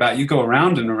you think about it, you go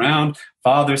around and around,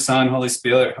 Father, Son, Holy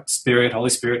Spirit, Holy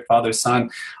Spirit, Father,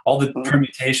 Son, all the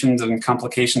permutations and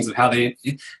complications of how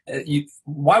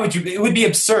why would you, it would be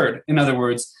absurd, in other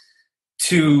words,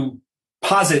 to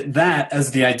posit that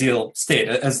as the ideal state,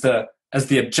 as the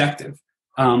objective.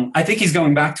 I think he's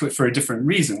going back to it for a different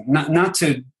reason, not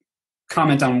to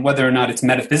comment on whether or not it's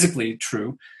metaphysically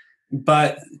true,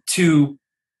 but to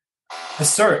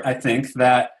assert, I think,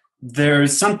 that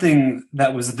there's something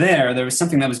that was there. There was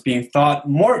something that was being thought,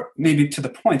 more maybe to the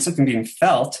point, something being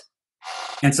felt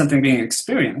and something being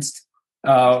experienced,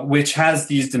 which has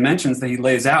these dimensions that he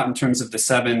lays out in terms of the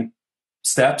 7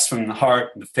 steps from the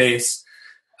heart, the face,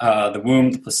 the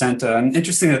womb, the placenta. And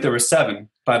interesting that there were 7,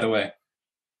 by the way.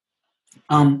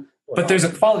 But there's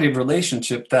a quality of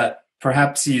relationship that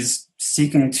perhaps he's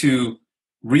seeking to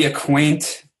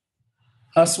reacquaint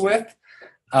us with.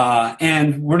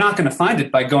 And we're not going to find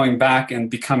it by going back and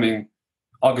becoming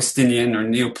Augustinian or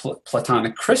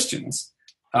Neoplatonic Christians.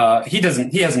 He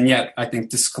hasn't yet, I think,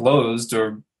 disclosed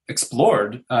or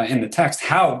explored in the text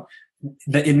how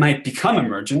that it might become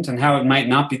emergent and how it might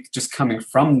not be just coming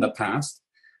from the past.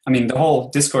 I mean, the whole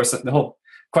discourse, the whole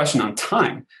question on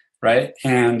time, right?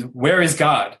 And where is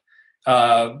God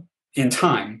in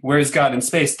time? Where is God in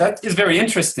space? That is very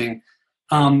interesting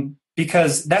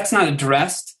because that's not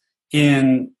addressed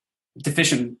in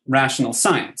deficient rational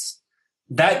science.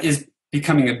 That is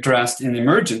becoming addressed in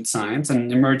emergent science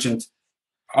and emergent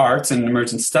arts and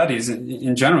emergent studies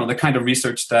in general, the kind of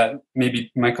research that maybe,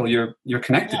 Michael, you're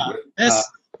connected with.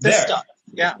 This stuff.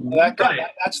 Yeah.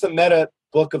 That's the meta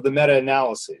book of the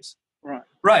meta-analyses.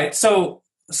 Right. So,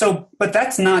 but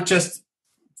that's not just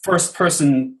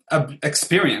first-person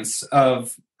experience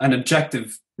of an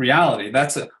objective reality.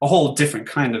 That's a whole different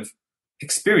kind of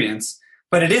experience,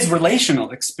 but it is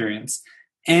relational experience.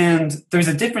 And there's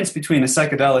a difference between a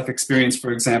psychedelic experience,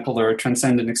 for example, or a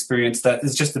transcendent experience that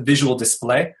is just a visual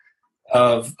display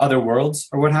of other worlds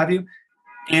or what have you,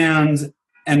 and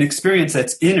an experience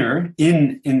that's inner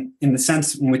in the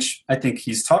sense in which I think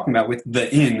he's talking about with the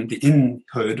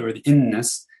inhood or the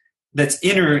inness, that's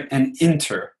inner and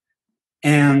inter.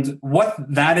 And what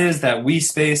that is, that we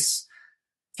space,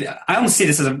 I almost see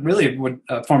this as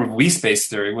a form of we space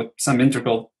theory, what some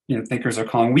integral thinkers are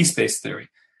calling we space theory.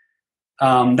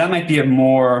 That might be a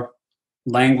more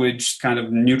language kind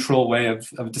of neutral way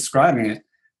of describing it.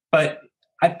 But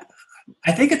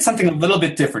I think it's something a little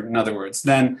bit different, in other words,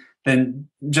 than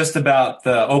just about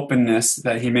the openness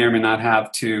that he may or may not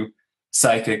have to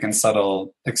psychic and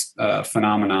subtle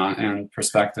phenomena and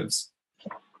perspectives.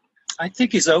 I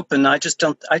think he's open. I just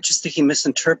think he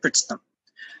misinterprets them.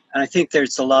 And I think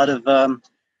there's a lot of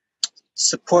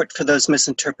support for those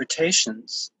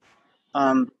misinterpretations.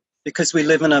 Because we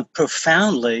live in a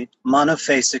profoundly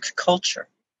monophasic culture.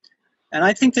 And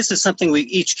I think this is something we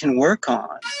each can work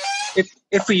on.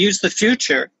 If we use the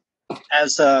future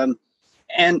as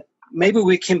and maybe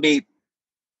we can be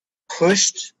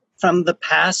pushed from the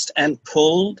past and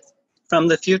pulled from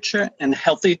the future and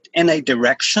healthy in a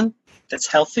direction that's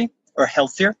healthy or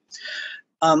healthier.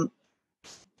 But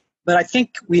I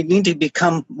think we need to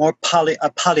become more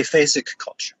a polyphasic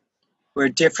culture, where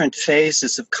different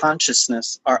phases of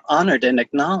consciousness are honored and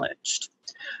acknowledged.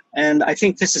 And I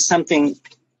think this is something,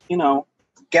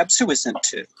 Gebser was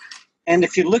into. And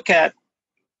if you look at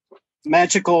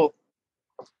magical,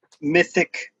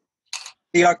 mythic,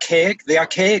 the archaic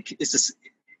is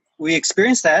we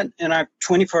experience that in our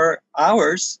 24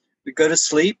 hours. We go to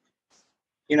sleep,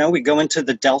 we go into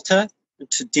the delta,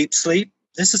 into deep sleep.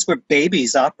 This is where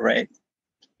babies operate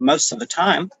most of the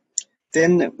time.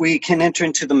 Then we can enter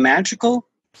into the magical.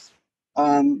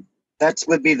 That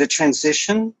would be the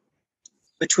transition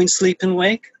between sleep and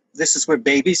wake. This is where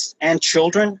babies and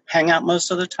children hang out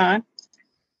most of the time,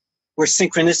 where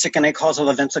synchronistic and acausal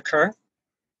events occur.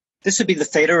 This would be the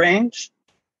theta range.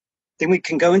 Then we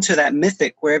can go into that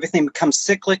mythic, where everything becomes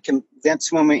cyclic, and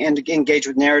that's when we engage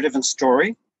with narrative and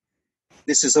story.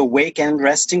 This is awake and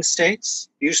resting states.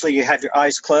 Usually you have your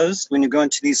eyes closed when you go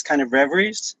into these kind of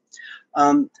reveries.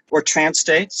 Or trance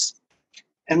states.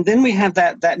 And then we have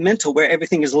that mental, where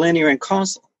everything is linear and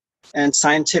causal and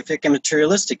scientific and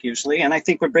materialistic usually. And I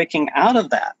think we're breaking out of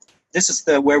that. This is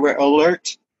where we're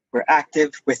alert, we're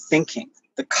active, we're thinking,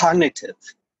 the cognitive,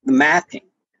 the mapping,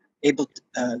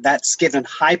 that's given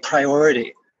high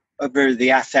priority over the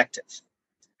affective.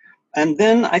 And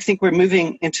then I think we're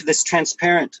moving into this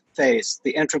transparent phase,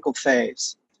 the integral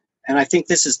phase. And I think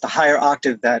this is the higher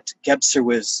octave that Gebser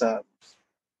was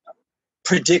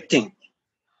predicting.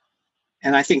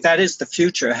 And I think that is the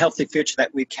future, a healthy future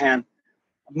that we can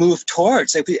move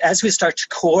towards as we start to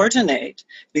coordinate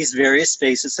these various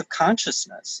phases of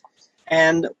consciousness,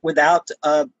 and without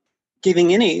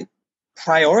giving any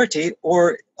priority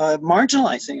or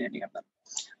marginalizing any of them.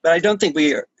 But I don't think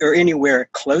we are anywhere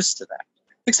close to that,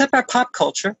 except our pop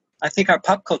culture. I think our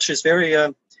pop culture is very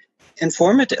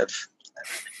informative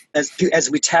as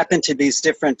we tap into these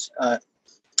different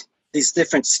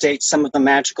states, some of the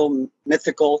magical,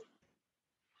 mythical,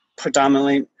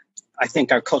 predominantly, I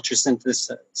think our culture's into this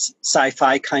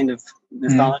sci-fi kind of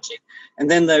mythology. And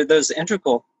then those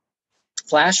integral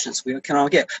flashes we can all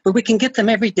get. But we can get them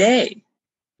every day.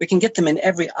 We can get them in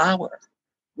every hour.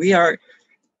 We are,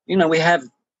 we have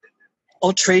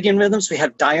ultradian rhythms, we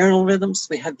have diurnal rhythms,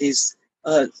 we have these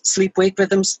sleep-wake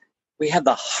rhythms, we have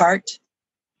the heart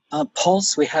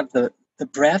pulse, we have the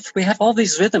breath, we have all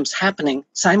these rhythms happening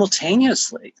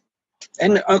simultaneously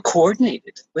and are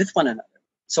coordinated with one another.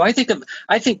 So I think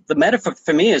the metaphor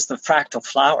for me is the fractal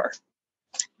flower,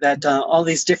 that all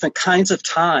these different kinds of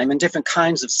time and different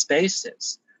kinds of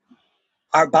spaces,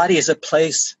 our body is a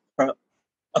place for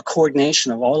a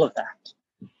coordination of all of that.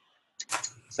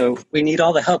 So we need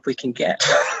all the help we can get.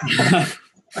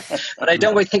 But I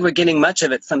don't think we're getting much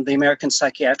of it from the American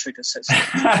Psychiatric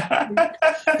Association.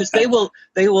 Because they will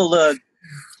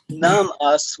numb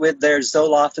us with their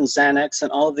Zoloft and Xanax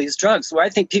and all of these drugs, where I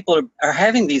think people are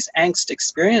having these angst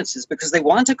experiences because they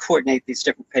want to coordinate these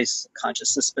different paces of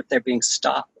consciousness, but they're being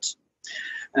stopped.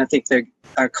 And I think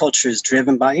our culture is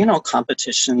driven by,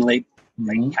 competition, like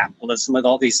capitalism, with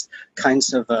all these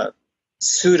kinds of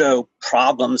pseudo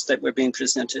problems that we're being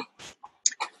presented.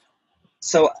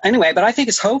 So anyway, but I think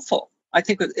it's hopeful. I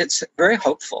think it's very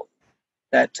hopeful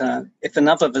that if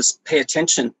enough of us pay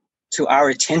attention to our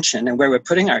attention and where we're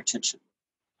putting our attention,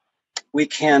 we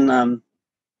can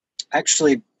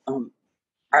actually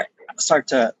start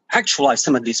to actualize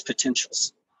some of these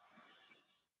potentials.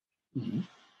 Mm-hmm.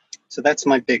 So that's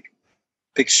my big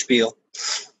spiel.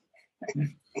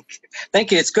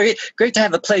 Thank you. It's great to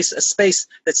have a space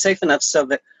that's safe enough so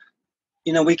that,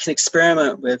 we can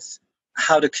experiment with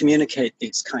how to communicate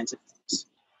these kinds of things.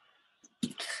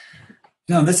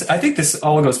 I think this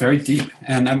all goes very deep.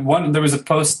 And there was a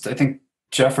post, I think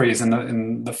Geoffrey is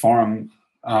in the forum,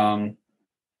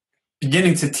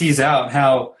 beginning to tease out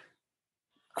how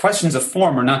questions of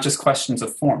form are not just questions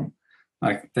of form.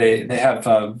 Like they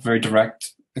have very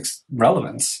direct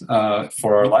relevance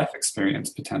for our life experience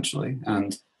potentially.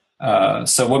 And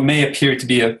so what may appear to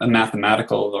be a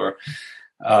mathematical or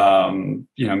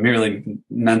merely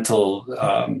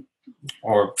mental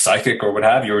or psychic or what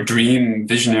have you, or dream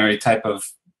visionary type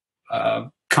of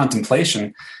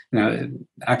contemplation, it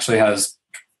actually has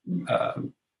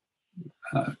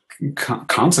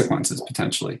consequences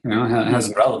potentially. It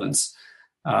has relevance.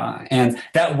 And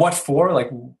that what for? Like,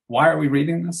 why are we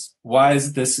reading this? Why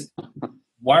is this?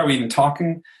 Why are we even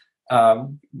talking?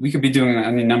 We could be doing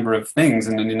any number of things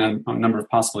in any number of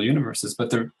possible universes,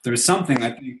 but there's something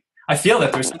I feel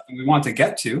that there's something we want to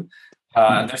get to.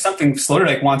 There's something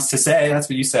Sloterdijk wants to say. That's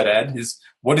what you said, Ed.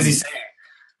 What is he saying?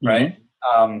 Right?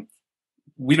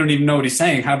 We don't even know what he's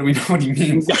saying. How do we know what he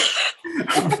means?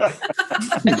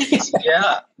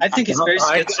 Yeah, I think it's very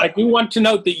sketchy. I do want to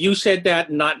note that you said that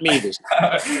and not me this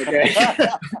time. Okay?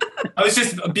 I was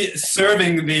just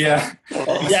serving the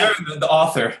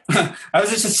author. I was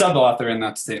just a sub-author in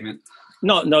that statement.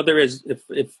 No, there is.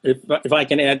 If I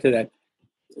can add to that,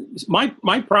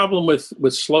 my problem with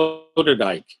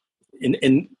Sloterdijk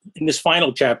in this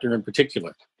final chapter in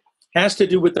particular has to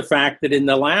do with the fact that in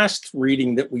the last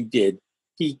reading that we did,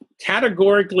 he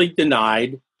categorically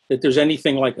denied that there's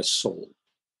anything like a soul.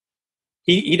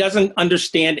 He doesn't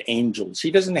understand angels.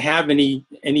 He doesn't have any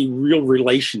real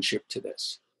relationship to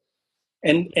this.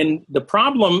 And the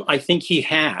problem I think he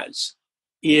has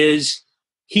is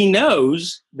he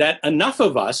knows that enough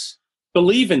of us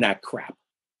believe in that crap.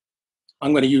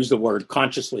 I'm going to use the word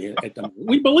consciously.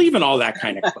 We believe in all that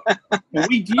kind of crap. And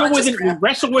we deal with it, we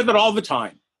wrestle with it all the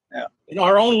time in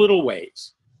our own little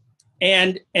ways.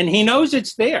 And he knows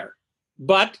it's there,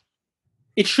 but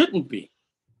it shouldn't be.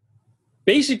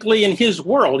 Basically, in his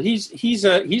world, he's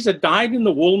a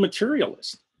dyed-in-the-wool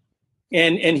materialist,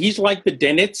 and he's like the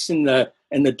Dennett's and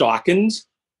the Dawkins.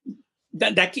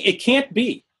 That it can't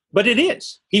be, but it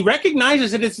is. He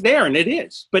recognizes that it's there, and it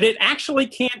is, but it actually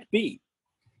can't be.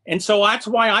 And so that's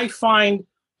why I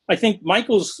think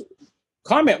Michael's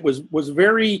comment was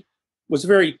very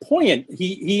poignant.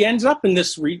 He ends up in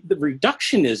this the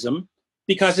reductionism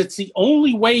because it's the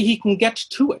only way he can get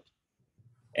to it.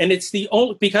 And it's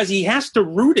because he has to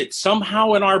root it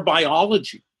somehow in our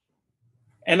biology.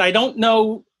 And I don't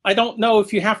know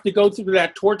if you have to go through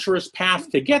that torturous path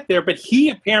to get there, but he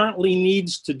apparently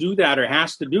needs to do that or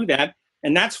has to do that.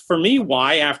 And that's for me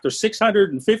why after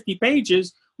 650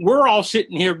 pages, we're all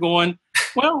sitting here going,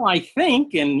 well, I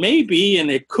think, and maybe, and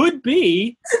it could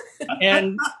be.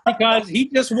 And because he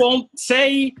just won't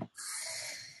say,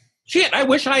 shit, I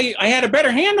wish I had a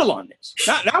better handle on this.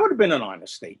 That would have been an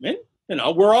honest statement.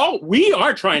 We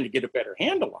are trying to get a better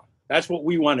handle on it. That's what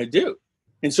we want to do.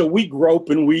 And so we grope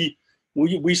and we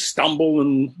stumble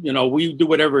and, we do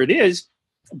whatever it is.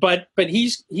 but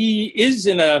he is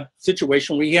in a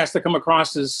situation where he has to come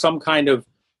across as some kind of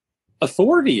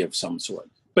authority of some sort.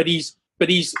 But he's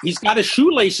got his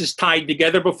shoelaces tied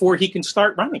together before he can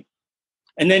start running,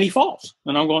 and then he falls.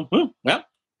 And I'm going, well,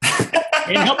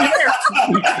 can't help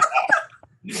you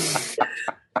there.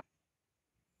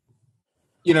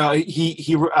 You know,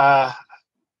 he's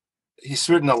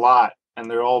written a lot, and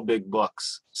they're all big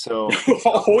books. So,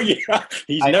 oh yeah,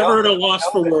 he's never at a loss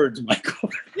for words, Michael.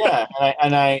 Yeah,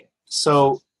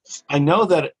 so I know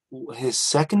that his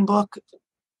second book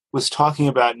was talking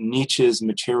about Nietzsche's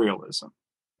materialism.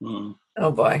 Mm.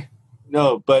 Oh boy.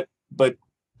 No, but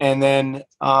and then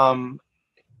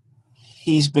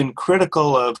he's been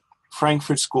critical of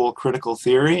Frankfurt School critical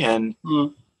theory, and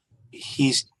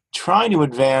he's trying to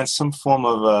advance some form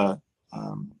of a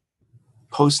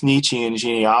post-Nietzschean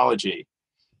genealogy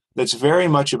that's very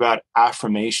much about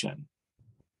affirmation,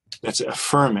 that's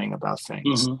affirming about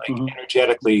things,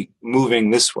 energetically moving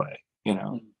this way, you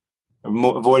know,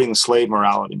 avoiding the slave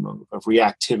morality move of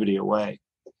reactivity away.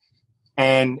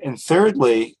 And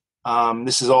thirdly,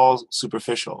 this is all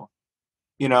superficial.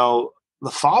 You know,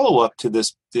 the follow-up to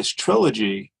this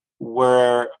trilogy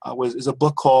is a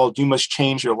book called You Must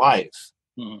Change Your Life.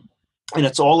 Mm. And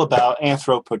it's all about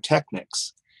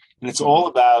anthropotechnics. And it's all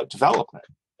about development.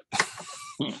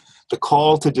 The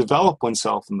call to develop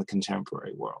oneself in the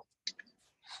contemporary world.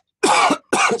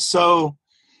 So,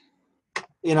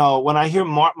 you know, when I hear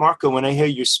Marco, when I hear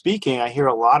you speaking, I hear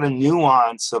a lot of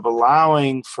nuance of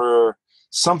allowing for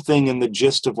something in the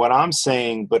gist of what I'm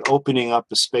saying, but opening up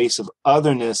a space of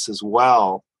otherness as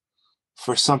well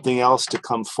for something else to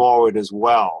come forward as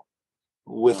well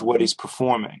with what he's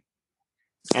performing.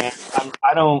 And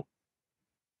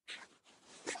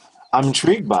I'm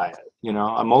intrigued by it. You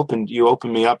know, you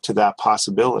open me up to that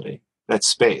possibility, that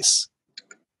space.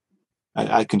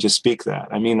 I can just speak that.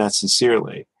 I mean that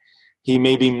sincerely. He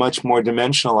may be much more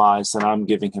dimensionalized than I'm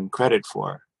giving him credit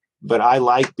for, but I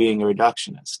like being a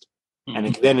reductionist.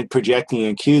 And then projecting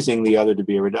and accusing the other to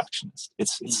be a reductionist.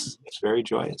 It's very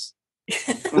joyous.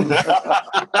 With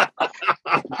a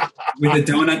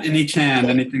donut in each hand,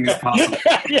 anything is possible.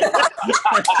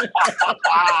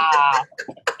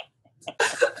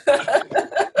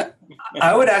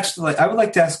 I would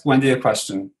like to ask Wendy a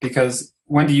question, because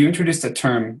Wendy, you introduced a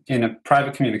term in a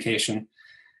private communication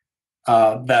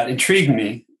that intrigued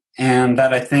me, and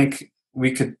that I think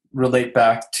we could relate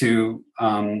back to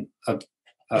a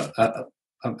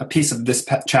piece of this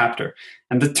chapter,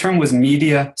 and the term was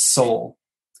media soul.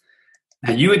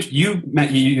 Now you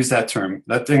used that term.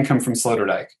 That didn't come from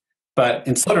Sloterdijk, but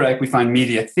in Sloterdijk we find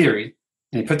media theory,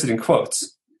 and he puts it in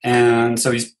quotes, and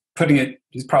so he's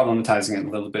problematizing it a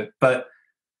little bit. But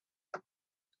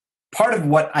part of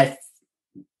what I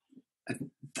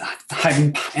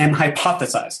am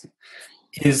hypothesizing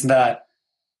is that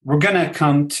we're going to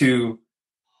come to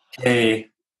a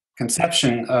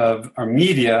conception of our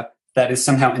media that is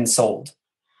somehow ensouled.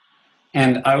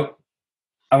 And I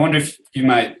wonder if you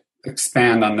might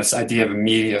expand on this idea of a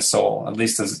media soul, at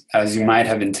least as you might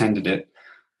have intended it,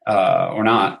 or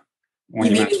not. You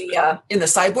mean in the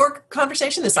cyborg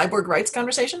conversation, the cyborg rights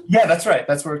conversation? Yeah, that's right.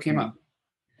 That's where it came up.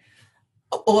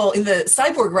 Well, in the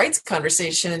cyborg rights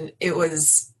conversation, it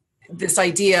was this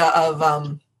idea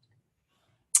of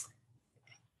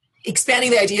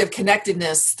expanding the idea of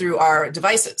connectedness through our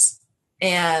devices.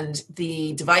 And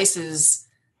the devices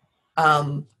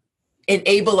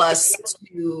enable us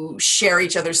to share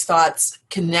each other's thoughts,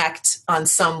 connect on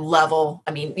some level.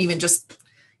 I mean, even just,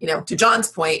 you know, to John's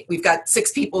point, we've got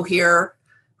 6 people here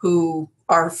who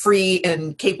are free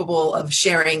and capable of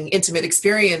sharing intimate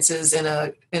experiences in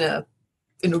a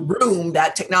room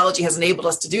that technology has enabled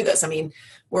us to do this. I mean,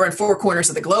 we're in 4 corners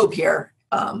of the globe here,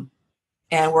 and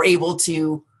we're able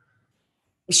to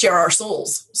share our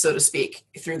souls, so to speak,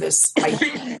 through this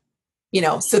idea. You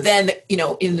know, so then, you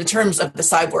know, in the terms of the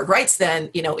cyborg rights, then,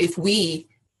 you know, if we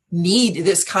need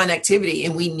this connectivity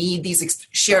and we need these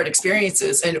shared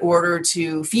experiences in order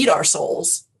to feed our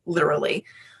souls, literally,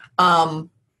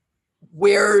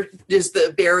 where does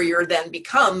the barrier then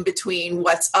become between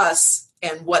what's us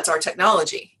and what's our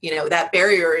technology? You know, that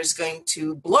barrier is going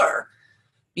to blur.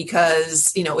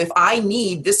 Because, you know, if I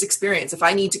need this experience, if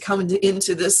I need to come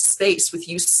into this space with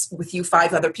you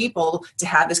 5 other people to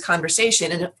have this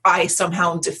conversation, and if I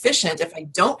somehow am deficient, if I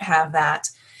don't have that,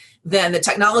 then the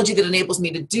technology that enables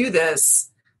me to do this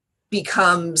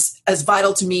becomes as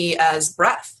vital to me as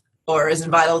breath, or as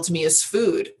vital to me as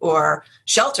food or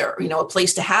shelter, you know, a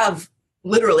place to have,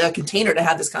 literally a container to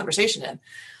have this conversation in.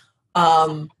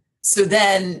 So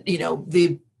then, you know,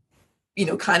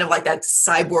 kind of like that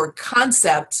cyborg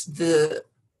concept,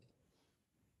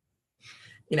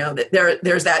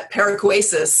 There's that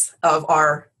perichoesis of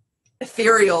our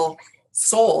ephemeral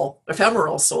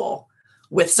soul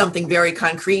with something very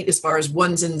concrete as far as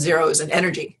ones and zeros and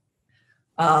energy.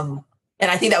 And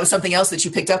I think that was something else that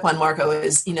you picked up on, Marco,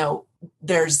 is,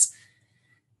 there's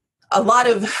a lot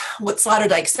of what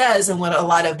Sloterdijk says and what a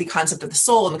lot of the concept of the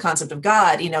soul and the concept of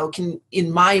God, can, in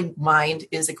my mind,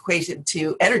 is equated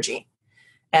to energy.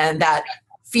 And that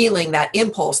feeling, that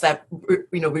impulse, that,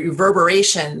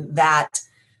 reverberation, that,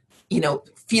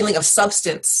 feeling of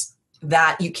substance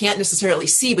that you can't necessarily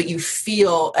see, but you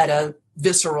feel at a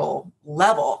visceral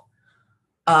level.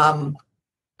 And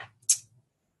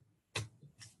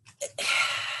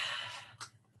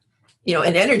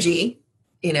energy,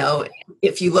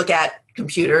 if you look at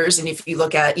computers and if you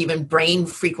look at even brain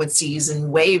frequencies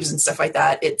and waves and stuff like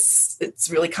that, it's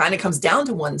really kind of comes down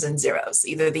to ones and zeros.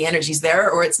 Either the energy's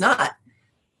there or it's not.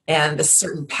 And a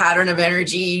certain pattern of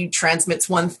energy transmits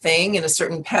one thing, and a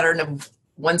certain pattern of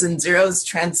ones and zeros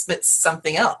transmits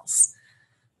something else.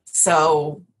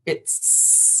 So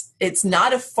it's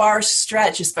not a far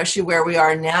stretch, especially where we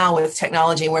are now with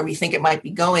technology and where we think it might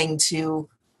be going, to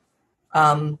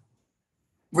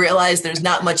realize there's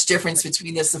not much difference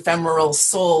between this ephemeral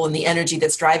soul and the energy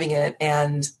that's driving it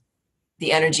and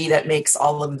the energy that makes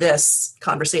all of this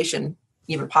conversation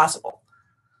even possible.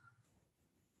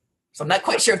 So I'm not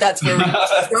quite sure if that's where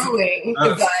we're going,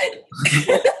 but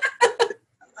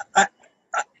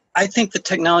I think the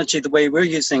technology, the way we're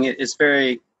using it, is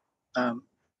very, I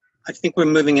think we're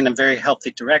moving in a very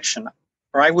healthy direction,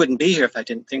 or I wouldn't be here if I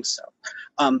didn't think so.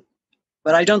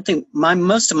 But I don't think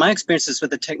most of my experiences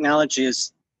with the technology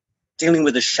is dealing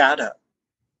with the shadow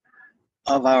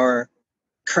of our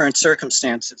current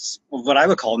circumstances, of what I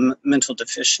would call mental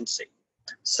deficiency.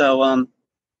 So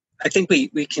I think we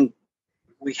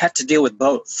have to deal with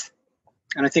both.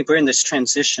 And I think we're in this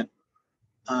transition.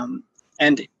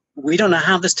 And we don't know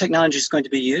how this technology is going to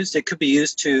be used. It could be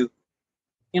used to,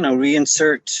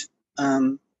 reinsert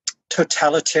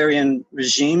totalitarian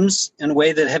regimes in a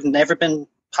way that have never been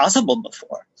possible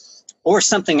before, or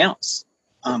something else,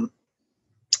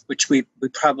 which we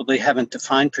probably haven't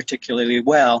defined particularly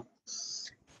well.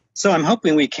 So I'm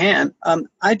hoping we can.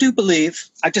 I do believe,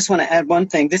 I just want to add one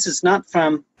thing. This is not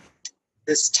from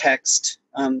this text,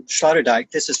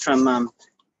 Sloterdijk. This is from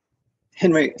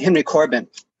Henry Corbin,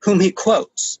 whom he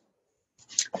quotes,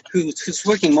 who's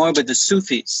working more with the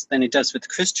Sufis than he does with the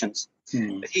Christians.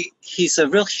 He's a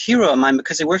real hero of mine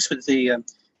because he works with the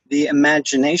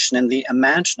imagination and the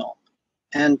imaginal,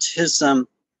 and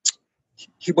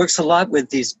he works a lot with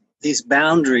these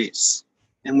boundaries,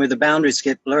 and where the boundaries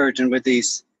get blurred, and where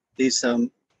these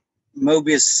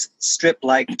Mobius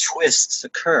strip-like twists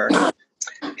occur.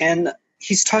 And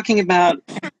he's talking about,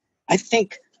 I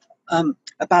think,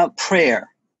 about prayer.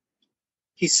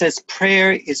 He says,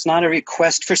 prayer is not a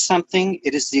request for something,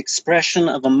 it is the expression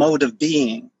of a mode of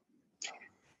being.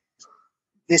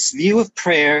 This view of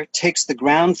prayer takes the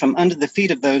ground from under the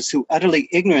feet of those who, utterly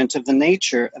ignorant of the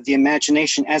nature of the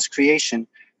imagination as creation,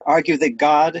 argue that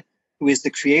God, who is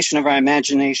the creation of our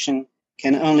imagination,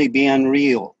 can only be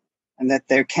unreal, and that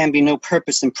there can be no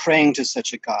purpose in praying to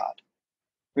such a God.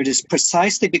 For it is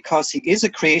precisely because he is a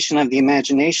creation of the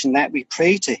imagination that we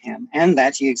pray to him and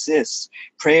that he exists.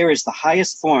 Prayer is the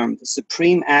highest form, the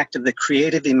supreme act of the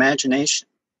creative imagination.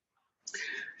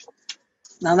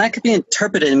 Now, that could be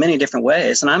interpreted in many different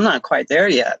ways, and I'm not quite there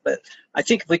yet, but I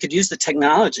think if we could use the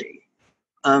technology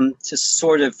to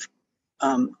sort of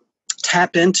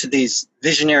tap into these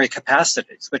visionary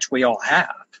capacities, which we all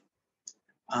have,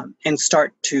 and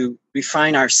start to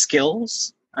refine our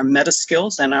skills, our meta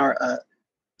skills, and our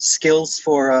skills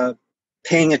for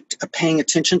paying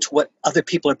attention to what other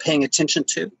people are paying attention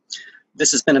to.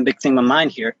 This has been a big theme of mine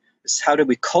here, is how do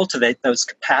we cultivate those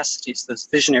capacities, those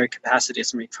visionary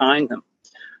capacities, and refine them,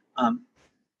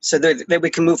 so that we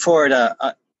can move forward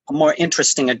a more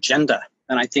interesting agenda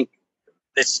than I think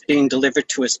that's being delivered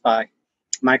to us by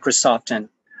Microsoft and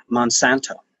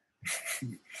Monsanto. I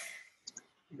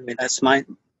mean, that's a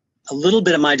little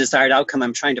bit of my desired outcome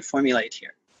I'm trying to formulate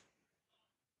here.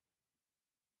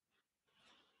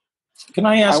 Can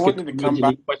I ask? I wanted to come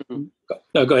back to.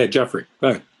 No, go ahead, Geoffrey. Go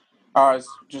ahead. I was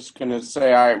just going to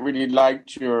say I really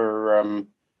liked your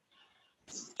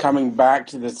coming back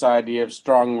to this idea of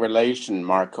strong relation,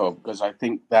 Marco, because I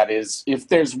think that is, if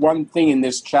there's one thing in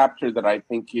this chapter that I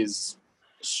think is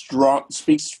strong,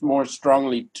 speaks more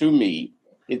strongly to me,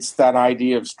 it's that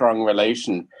idea of strong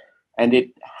relation. And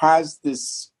it has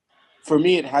this, for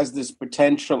me, it has this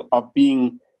potential of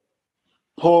being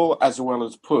pull as well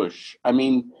as push. I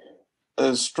mean,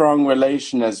 a strong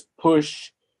relation as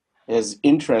push is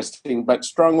interesting, but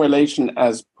strong relation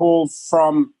as pulled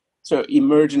from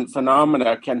emergent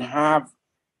phenomena can have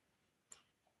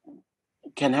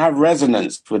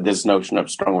resonance with this notion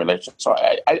of strong relation. So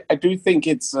I do think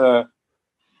it's a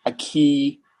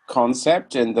key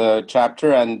concept in the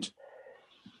chapter,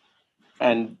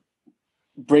 and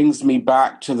brings me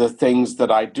back to the things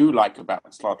that I do like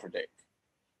about Sloterdijk,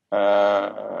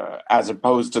 as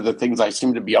opposed to the things I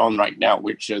seem to be on right now,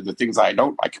 which are the things I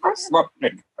don't like about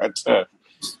Sloterdijk. But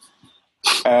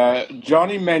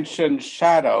Johnny mentioned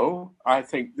shadow. I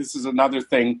think this is another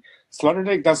thing.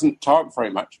 Sloterdijk doesn't talk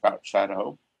very much about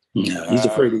shadow. No, he's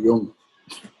afraid of Jung.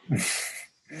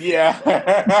 Yeah.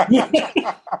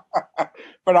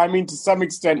 But I mean, to some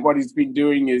extent, what he's been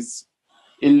doing is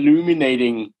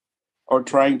illuminating or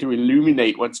trying to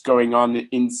illuminate what's going on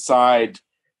inside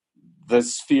the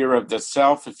sphere of the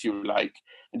self, if you like.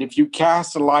 And if you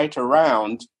cast a light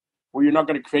around, well, you're not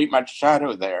going to create much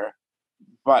shadow there,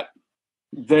 but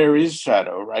there is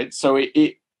shadow, right? So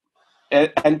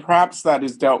and perhaps that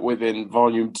is dealt with in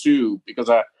volume 2, because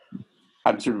I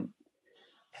haven't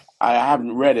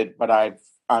read it, but I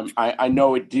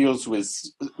know it deals with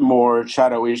more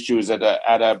shadow issues at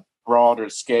a broader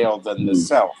scale than the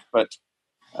self, but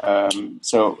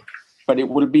it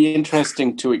would be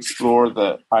interesting to explore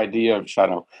the idea of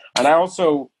shadow. And I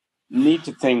also need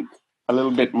to think a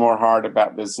little bit more hard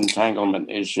about this entanglement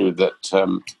issue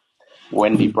that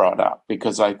Wendy brought up,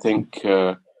 because I think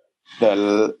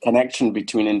the connection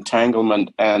between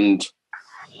entanglement and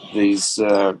these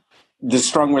the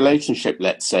strong relationship,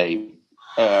 let's say,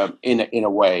 in a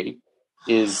way,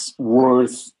 is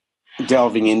worth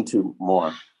delving into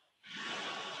more.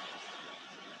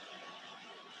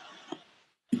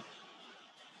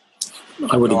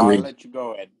 I would agree. I'll let you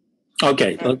go, Ed.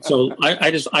 Okay, so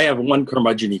I have one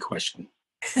curmudgeon-y question.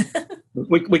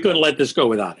 We couldn't let this go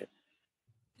without it.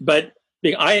 But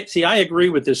I agree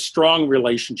with this strong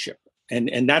relationship,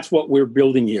 and that's what we're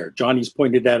building here. Johnny's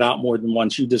pointed that out more than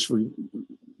once. You just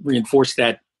reinforced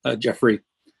that, Geoffrey.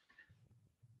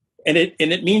 And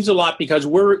it means a lot, because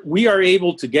we are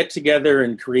able to get together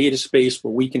and create a space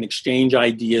where we can exchange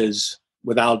ideas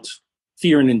without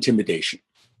fear and intimidation.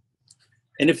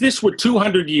 And if this were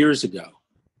 200 years ago,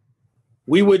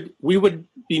 we would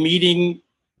be meeting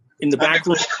in the back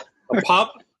room of a pub.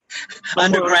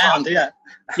 Underground,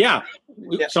 Yeah,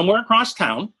 somewhere across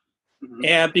town,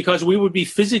 and because we would be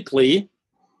physically,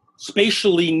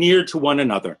 spatially near to one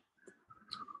another.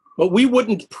 But we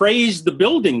wouldn't praise the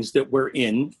buildings that we're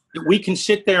in, that we can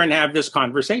sit there and have this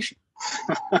conversation.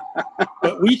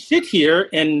 But we sit here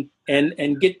and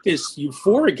get this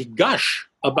euphoric gush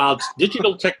about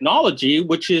digital technology,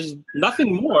 which is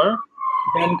nothing more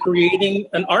than creating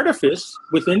an artifice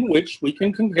within which we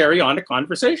can carry on a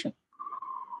conversation.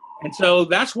 And so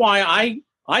that's why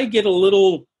I get a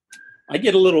little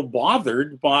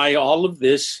bothered by all of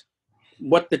this,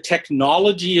 what the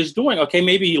technology is doing. Okay,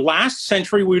 maybe last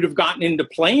century we would have gotten into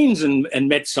planes and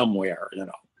met somewhere,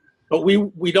 but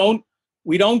we don't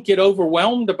get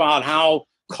overwhelmed about how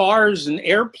cars and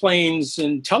airplanes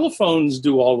and telephones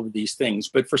do all of these things.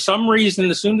 But for some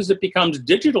reason, as soon as it becomes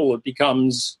digital, it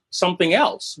becomes something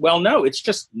else. Well, no, it's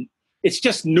just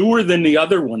newer than the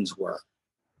other ones were.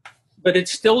 But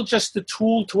it's still just a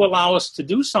tool to allow us to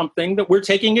do something that we're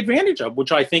taking advantage of,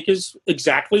 which I think is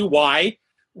exactly why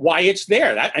it's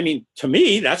there. To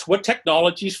me, that's what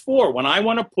technology's for. When I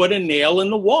want to put a nail in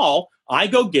the wall, I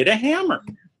go get a hammer.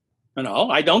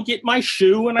 I don't get my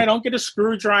shoe, and I don't get a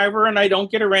screwdriver, and I don't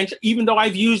get a wrench, even though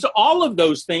I've used all of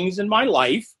those things in my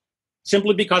life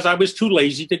simply because I was too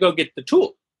lazy to go get the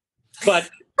tool. But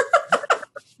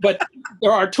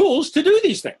there are tools to do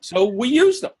these things, so we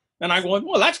use them. And I go,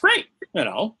 well, that's great,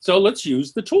 so let's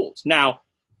use the tools. Now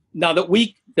that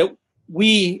we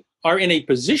are in a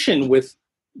position with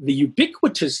the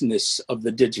ubiquitousness of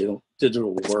the digital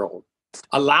world,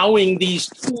 allowing these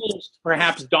tools to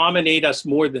perhaps dominate us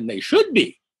more than they should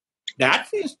be, that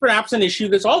is perhaps an issue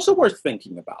that's also worth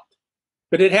thinking about.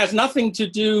 But it has nothing to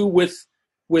do with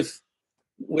how,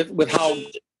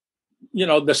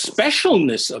 the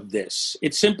specialness of this.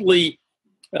 It's simply,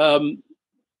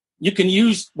 you can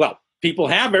use, people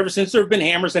have, ever since there have been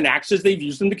hammers and axes, they've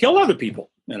used them to kill other people,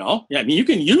 you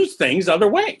can use things other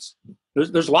ways.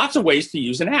 There's lots of ways to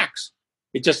use an axe.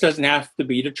 It just doesn't have to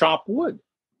be to chop wood.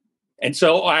 And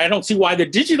so I don't see why the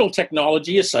digital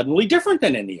technology is suddenly different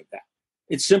than any of that.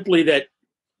 It's simply that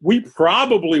we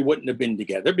probably wouldn't have been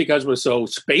together because we're so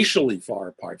spatially far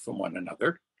apart from one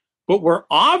another, but we're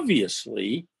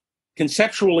obviously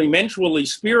conceptually, mentally,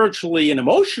 spiritually, and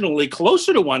emotionally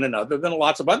closer to one another than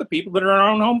lots of other people that are in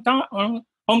our own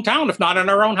hometown, if not in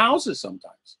our own houses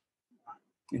sometimes.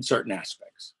 in certain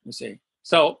aspects, you see.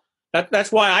 So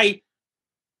that's why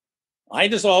I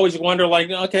just always wonder, like,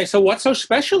 okay, so what's so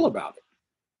special about it?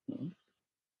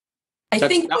 I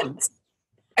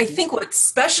think what's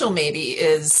special maybe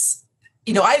is,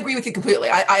 I agree with you completely.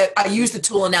 I use the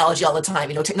tool analogy all the time.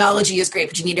 Technology is great,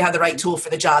 but you need to have the right tool for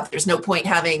the job. There's no point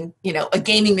having, a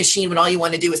gaming machine when all you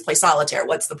want to do is play solitaire.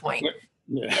 What's the point?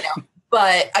 Yeah.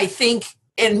 But I think,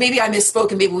 and maybe I misspoke,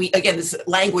 and maybe this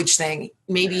language thing,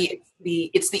 maybe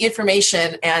it's the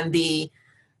information and the,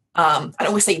 I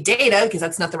don't want to say data because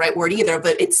that's not the right word either,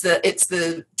 but it's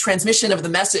the transmission of the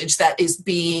message that is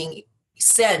being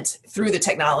sent through the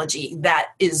technology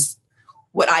that is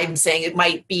what I'm saying. It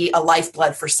might be a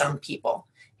lifeblood for some people.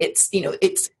 It's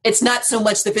not so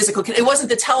much the physical. It wasn't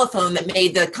the telephone that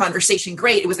made the conversation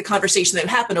great. It was the conversation that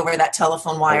happened over that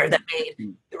telephone wire that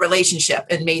made the relationship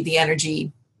and made the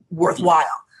energy worthwhile.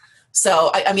 So,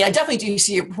 I definitely do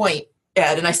see your point,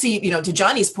 Ed. And I see, to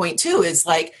Johnny's point too, is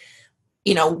like,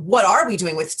 what are we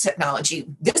doing with technology?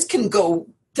 This can go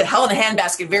to hell in a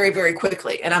handbasket very, very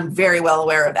quickly. And I'm very well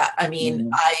aware of that. I'm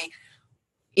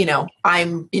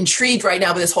intrigued right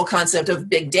now with this whole concept of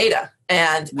big data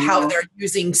and how they're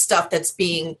using stuff that's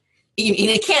being,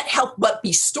 it can't help but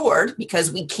be stored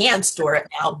because we can store it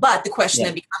now. But the question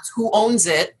then becomes who owns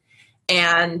it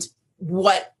and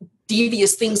what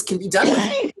devious things can be done with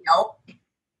it.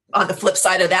 On the flip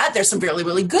side of that, there's some really,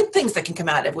 really good things that can come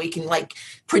out of it. We can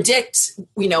predict,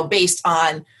 based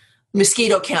on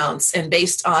mosquito counts and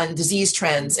based on disease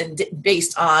trends and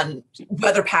based on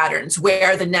weather patterns,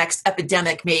 where the next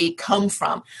epidemic may come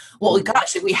from. Well,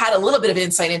 gosh, if we had a little bit of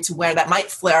insight into where that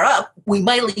might flare up, we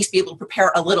might at least be able to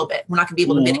prepare a little bit. We're not going to be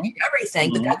able to mitigate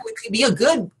everything, but that could be a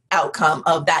good outcome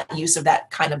of that use of that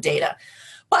kind of data.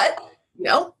 But,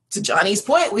 to Johnny's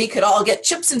point, we could all get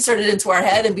chips inserted into our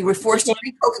head and be forced to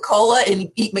drink Coca-Cola and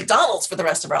eat McDonald's for the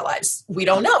rest of our lives. We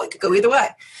don't know. It could go either way.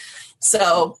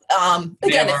 So,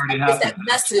 again, it's that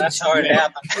message. That's already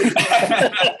happened.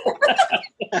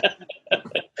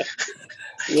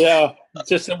 Yeah. It's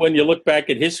just that when you look back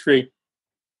at history,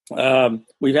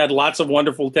 we've had lots of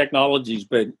wonderful technologies,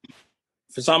 but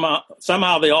for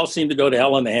somehow they all seem to go to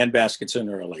hell in the handbasket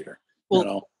sooner or later.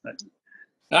 Well,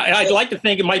 I'd like to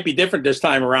think it might be different this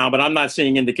time around, but I'm not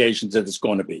seeing indications that it's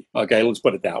going to be. Okay, let's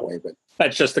put it that way. But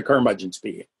that's just the curmudgeon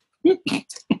speaking.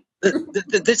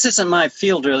 This isn't my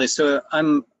field, really, so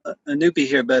I'm a newbie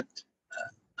here, but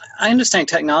I understand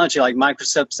technology like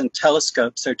microscopes and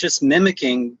telescopes are just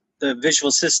mimicking the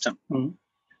visual system. Mm-hmm.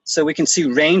 So we can see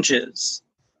ranges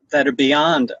that are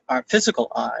beyond our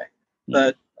physical eye,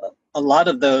 but a lot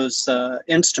of those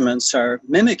instruments are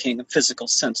mimicking a physical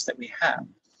sense that we have.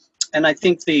 And I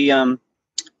think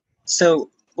so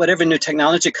whatever new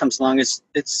technology comes along,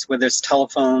 it's whether it's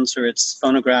telephones or it's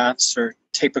phonographs or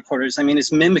tape recorders,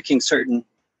 it's mimicking certain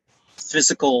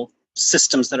physical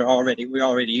systems that we're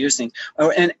already using,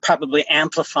 and probably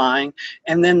amplifying.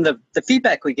 And then the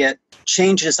feedback we get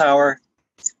changes our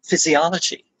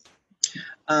physiology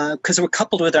because we're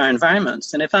coupled with our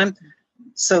environments. And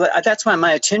that's why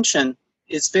my attention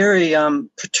is very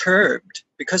perturbed,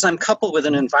 because I'm coupled with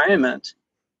an environment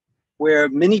where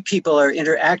many people are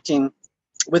interacting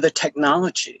with a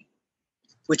technology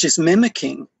which is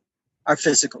mimicking our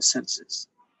physical senses,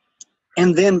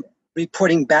 and then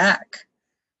reporting back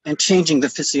and changing the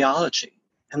physiology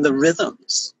and the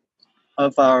rhythms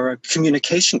of our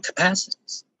communication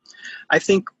capacities. I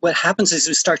think what happens is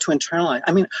we start to internalize.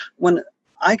 When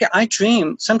I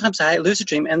dream, sometimes I lose a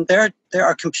dream, and there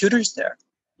are computers there.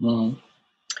 Mm-hmm.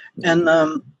 And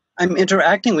I'm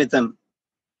interacting with them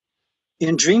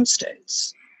in dream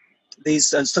states.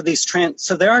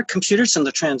 So there are computers in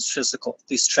these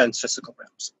transphysical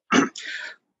realms.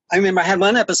 I remember I had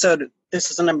one episode, this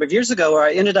was a number of years ago, where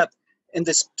I ended up in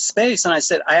this space, and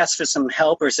I asked for some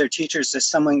help, or is there teachers, is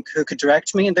someone who could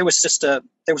direct me? And there was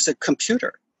a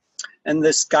computer, and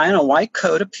this guy in a white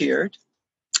coat appeared,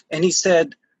 and he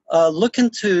said, we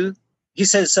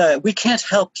can't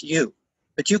help you,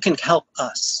 but you can help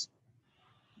us.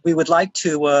 We would like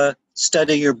to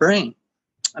study your brain.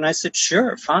 And I said,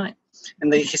 sure, fine.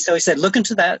 And so he said, look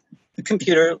into the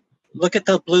computer, look at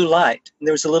the blue light. And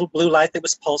there was a little blue light that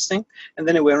was pulsing, and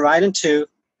then it went right into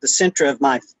the center of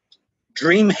my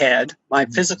dream head. My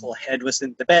physical head was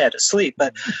in the bed asleep,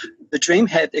 but the dream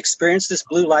head experienced this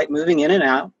blue light moving in and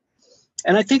out.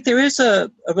 And I think there is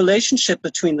a relationship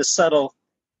between this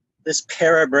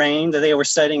para-brain that they were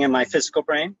studying in my physical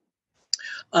brain.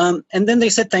 And then they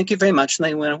said, thank you very much, and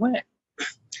they went away.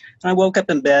 And I woke up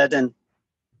in bed, and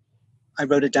I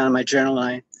wrote it down in my journal,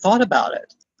 and I thought about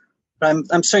it. But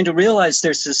I'm starting to realize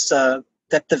there's this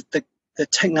that the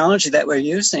technology that we're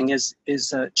using is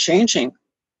changing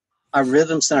our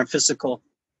rhythms and our physical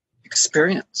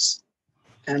experience.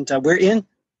 And we're in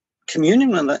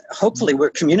communion with it. Hopefully we're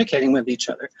communicating with each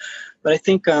other. But I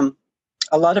think a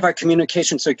lot of our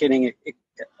communications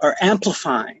are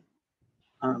amplifying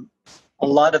a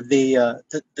lot of the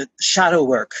shadow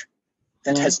work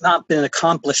that has not been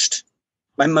accomplished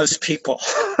by most people.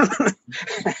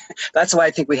 That's why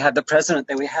I think we have the president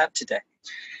that we have today.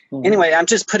 Anyway, I'm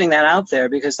just putting that out there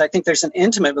because I think there's an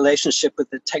intimate relationship with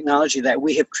the technology that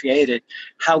we have created,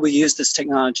 how we use this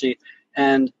technology,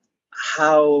 and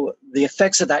how the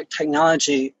effects of that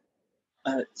technology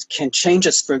can change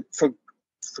us for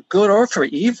good or for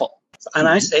evil. And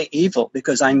I say evil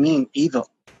because I mean evil.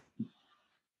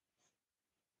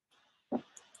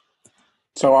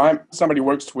 So I'm somebody who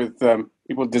works with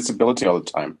people with disability all the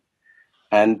time.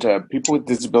 And people with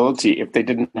disability, if they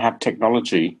didn't have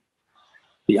technology,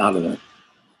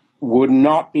 would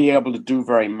not be able to do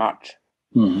very much.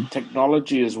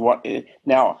 Technology is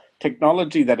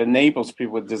technology that enables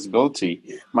people with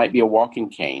disability might be a walking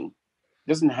cane. It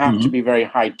doesn't have to be very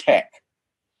high tech,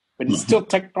 but it's still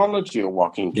technology, a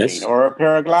walking cane or a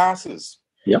pair of glasses.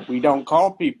 Yep. We don't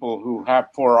call people who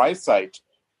have poor eyesight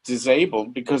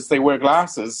disabled because they wear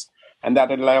glasses and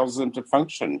that allows them to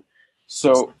function.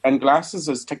 So, and glasses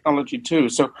is technology too.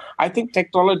 So I think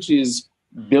technology is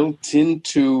built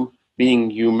into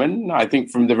being human. I think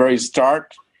from the very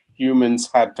start, humans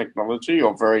had technology,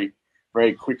 or very,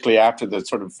 very quickly after the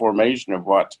sort of formation of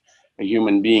what a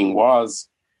human being was,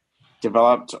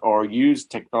 developed or used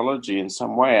technology in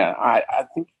some way. I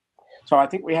think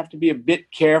we have to be a bit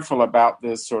careful about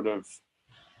this sort of,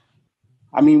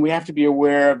 we have to be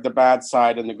aware of the bad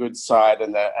side and the good side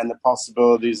and the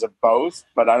possibilities of both,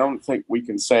 but I don't think we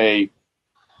can say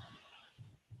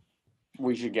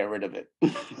we should get rid of it.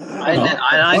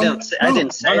 I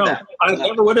didn't say that. I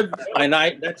never would have, and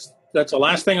that's the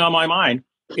last thing on my mind.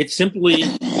 It's simply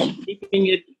keeping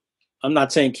it. I'm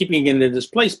not saying keeping it in this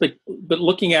place, but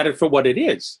looking at it for what it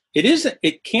is.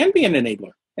 It can be an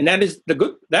enabler, and that is the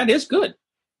good. That is good.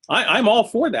 I'm all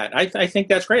for that. I think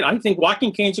that's great. I think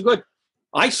walking canes are good.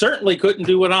 I certainly couldn't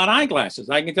do without eyeglasses.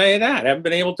 I can tell you that. I haven't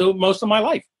been able to most of my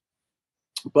life.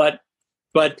 But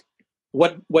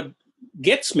what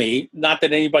gets me, not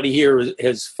that anybody here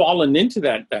has fallen into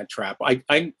that trap.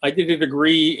 I did a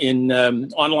degree in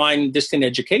online distant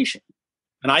education,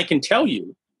 and I can tell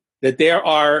you that there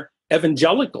are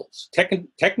evangelicals,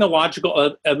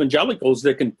 technological evangelicals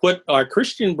that can put our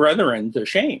Christian brethren to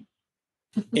shame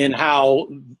in how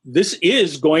this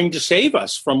is going to save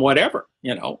us from whatever,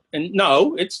 And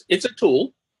no, it's a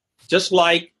tool, just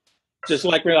like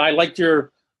I liked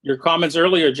your comments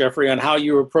earlier, Geoffrey, on how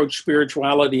you approach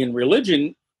spirituality and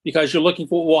religion, because you're looking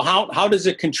for, well, how does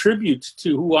it contribute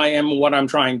to who I am and what I'm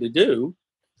trying to do?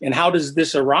 And how does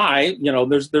this arrive?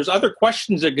 There's other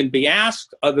questions that can be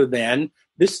asked other than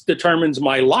this determines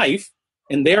my life,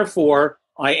 and therefore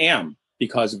I am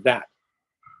because of that.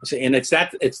 And it's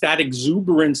that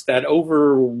exuberance, that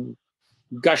over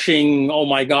gushing, oh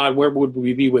my God, where would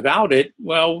we be without it?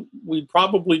 Well, we'd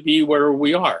probably be where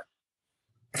we are.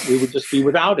 We would just be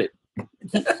without it.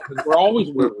 We're always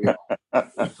where we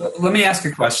are. Let me ask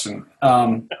a question.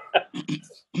 Let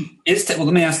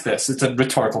me ask this. It's a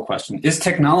rhetorical question. Is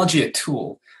technology a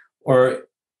tool, or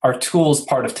are tools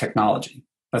part of technology?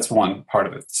 That's one part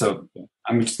of it. So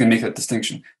I'm just going to make that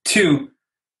distinction. Two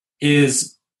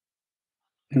is,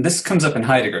 and this comes up in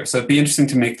Heidegger, so it'd be interesting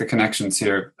to make the connections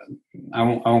here. I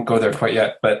won't go there quite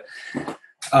yet, but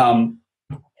when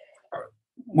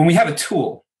we have a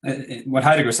tool, what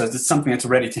Heidegger says, it's something that's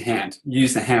ready to hand. You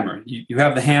use the hammer. You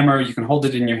have the hammer, you can hold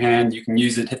it in your hand, you can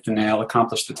use it, hit the nail,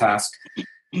 accomplish the task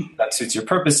that suits your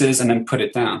purposes, and then put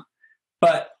it down.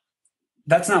 But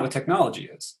that's not what technology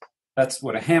is. That's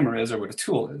what a hammer is, or what a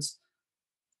tool is.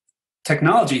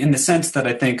 Technology, in the sense that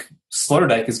I think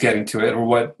Sloterdijk is getting to it, or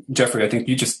what, Geoffrey, I think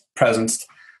you just presenced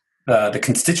the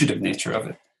constitutive nature of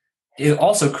it. It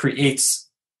also creates,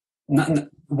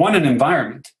 one, an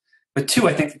environment, but two,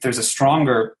 I think that there's a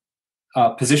stronger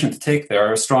position to take there,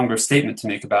 or a stronger statement to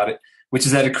make about it, which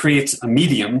is that it creates a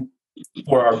medium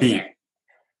for our being.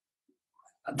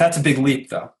 That's a big leap,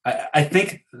 though. I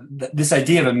think this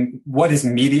idea of what is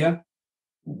media,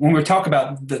 when we talk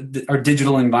about our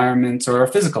digital environments or our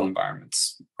physical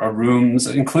environments, our rooms,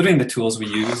 including the tools we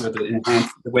use or the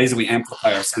ways that we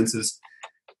amplify our senses,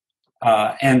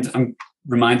 and I'm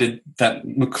reminded that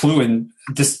McLuhan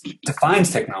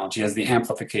defines technology as the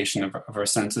amplification of our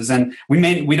senses, and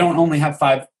we don't only have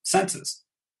 5 senses.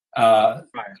 I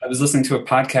was listening to a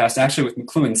podcast actually with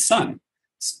McLuhan's son,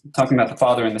 talking about the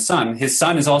father and the son. His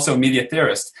son is also a media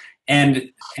theorist,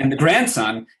 and the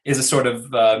grandson is a sort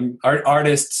of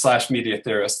artist / media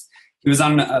theorist. he was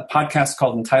on a podcast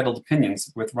called Entitled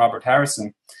Opinions with Robert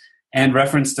Harrison, and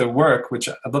referenced a work which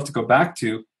I'd love to go back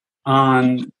to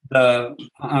on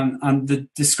the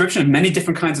description of many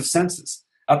different kinds of senses,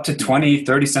 up to 20,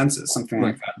 30 senses, something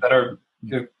like that are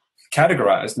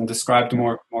categorized and described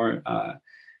more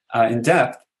in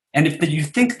depth. And if you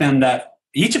think then that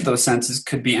each of those senses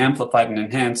could be amplified and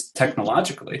enhanced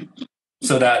technologically,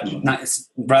 so that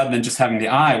rather than just having the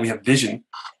eye, we have vision,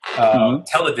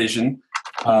 television,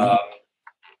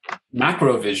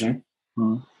 macrovision,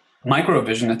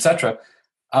 microvision, etc.,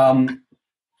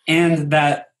 and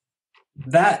that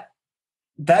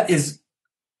is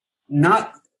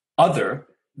not other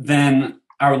than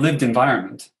our lived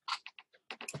environment,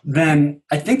 then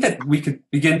I think that we could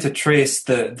begin to trace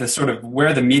the sort of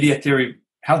where the media theory,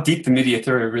 how deep the media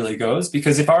theory really goes.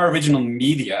 Because if our original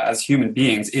media as human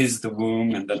beings is the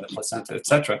womb and then the placenta,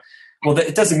 etc., well,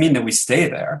 it doesn't mean that we stay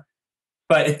there,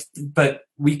 but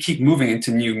we keep moving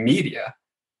into new media.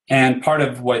 And part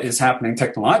of what is happening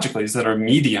technologically is that our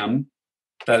medium,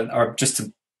 that are, just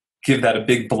to give that a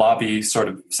big blobby sort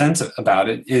of sense about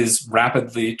it, is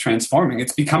rapidly transforming.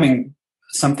 It's becoming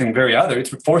something very other. It's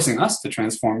forcing us to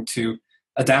transform, to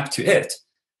adapt to it.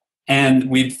 And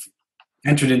we've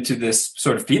entered into this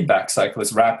sort of feedback cycle,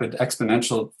 this rapid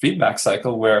exponential feedback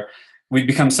cycle, where we've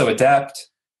become so adept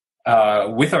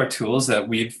with our tools that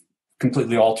we've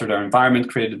completely altered our environment,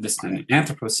 created this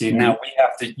Anthropocene. Now we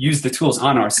have to use the tools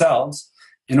on ourselves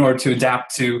in order to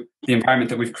adapt to the environment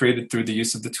that we've created through the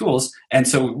use of the tools. And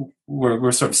so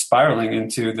we're sort of spiraling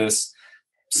into this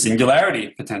singularity,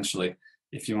 potentially,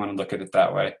 if you want to look at it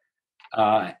that way.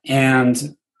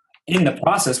 And in the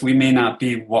process, we may not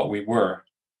be what we were,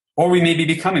 or we may be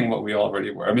becoming what we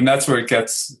already were. I mean, that's where it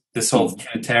gets, this whole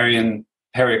Trinitarian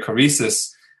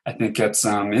perichoresis, I think, gets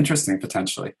interesting,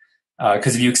 potentially.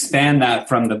 Because if you expand that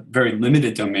from the very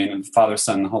limited domain of the Father,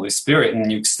 Son, and the Holy Spirit, and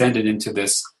you extend it into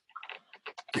this,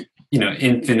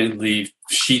 infinitely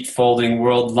sheet-folding,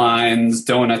 world lines,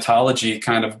 donatology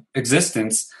kind of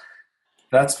existence,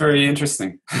 that's very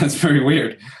interesting. That's very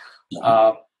weird.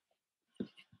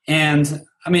 And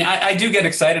I mean, I do get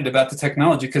excited about the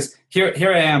technology, because here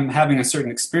I am having a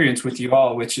certain experience with you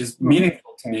all, which is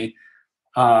meaningful to me.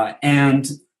 And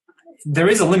there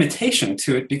is a limitation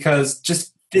to it, because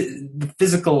just the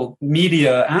physical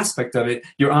media aspect of it,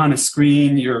 you're on a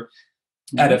screen, you're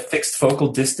at a fixed focal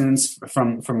distance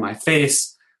from my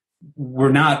face.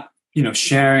 We're not,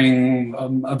 sharing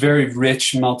a very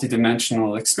rich,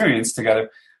 multidimensional experience together.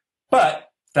 But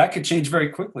that could change very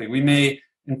quickly. We may,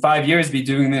 in 5 years, be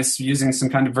doing this using some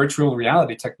kind of virtual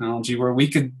reality technology where we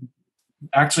could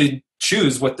actually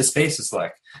choose what the space is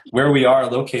like, where we are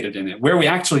located in it, where we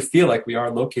actually feel like we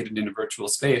are located in a virtual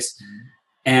space.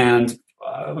 And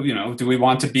do we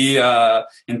want to be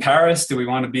in Paris? Do we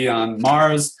want to be on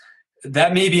Mars?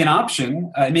 That may be an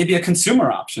option. It may be a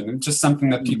consumer option. It's just something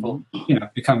that people,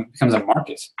 becomes a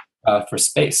market for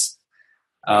space,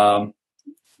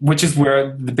 which is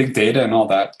where the big data and all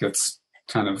that gets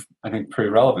kind of, I think,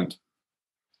 pretty relevant.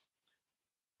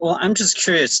 Well, I'm just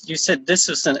curious. You said this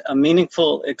was a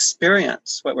meaningful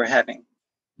experience, what we're having.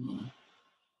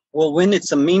 Well, when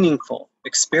it's a meaningful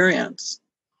experience,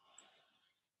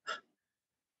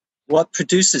 what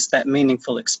produces that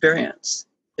meaningful experience?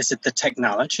 Is it the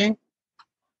technology?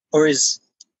 Or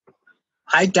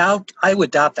I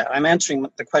would doubt that. I'm answering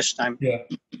the question.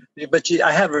 But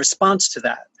I have a response to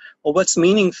that. Well, what's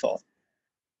meaningful?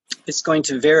 It's going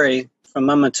to vary from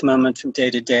moment to moment, from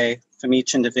day to day, from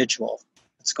each individual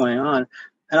that's going on.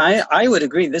 And I would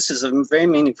agree this is a very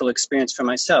meaningful experience for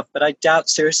myself, but I doubt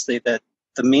seriously that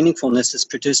the meaningfulness is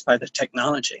produced by the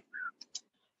technology.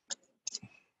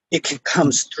 It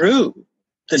comes through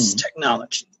this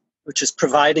technology, which is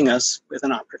providing us with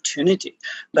an opportunity.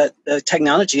 But the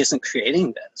technology isn't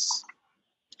creating this.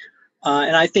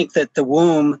 And I think that the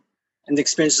womb and the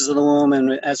experiences of the womb,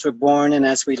 and as we're born and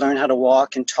as we learn how to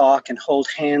walk and talk and hold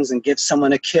hands and give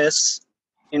someone a kiss,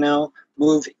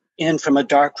 move in from a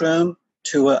dark room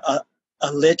to a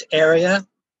lit area,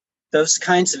 those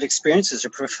kinds of experiences are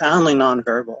profoundly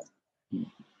nonverbal.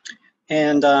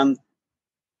 And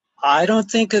I don't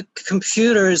think a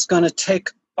computer is going to take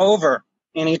over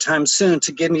anytime soon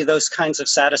to give me those kinds of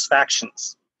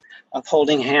satisfactions of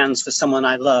holding hands with someone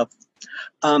I love.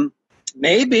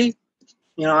 Maybe,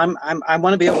 I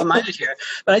want to be open-minded here,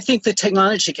 but I think the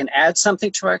technology can add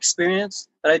something to our experience,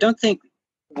 but I don't think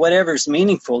whatever's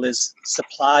meaningful is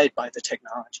supplied by the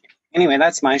technology. Anyway,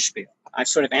 that's my spiel. I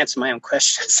sort of answered my own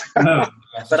questions,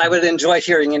 but I would enjoy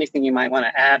hearing anything you might want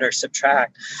to add or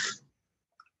subtract.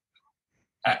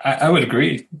 I would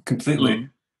agree completely.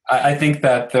 I think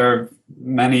that there are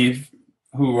many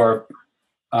who are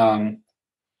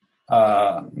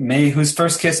whose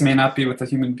first kiss may not be with a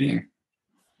human being.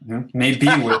 You know? May be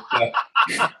with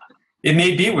it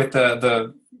may be with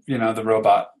the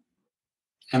robot,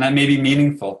 and that may be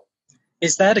meaningful.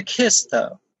 Is that a kiss,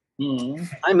 though? Mm-hmm.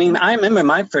 I mean, I remember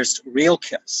my first real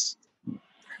kiss.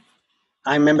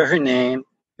 I remember her name.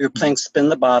 We were playing Spin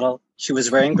the Bottle. She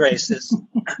was wearing braces.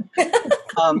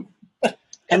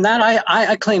 And that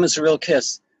I claim is a real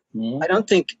kiss. Mm-hmm. I don't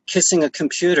think kissing a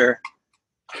computer,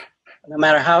 no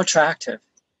matter how attractive,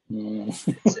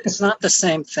 it's not the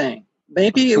same thing.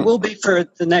 Maybe it will be for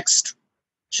the next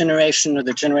generation or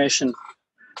the generation,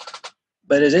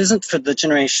 but it isn't for the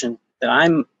generation that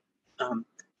I'm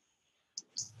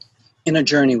in a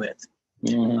journey with.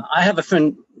 Mm-hmm. I have a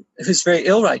friend who's very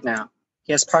ill right now.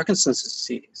 He has Parkinson's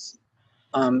disease.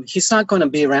 He's not going to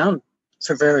be around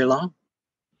for very long.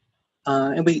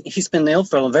 And he's been ill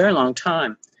for a very long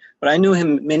time. But I knew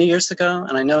him many years ago,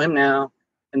 and I know him now.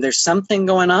 And there's something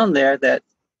going on there that,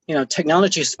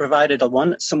 technology has provided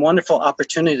some wonderful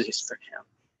opportunities for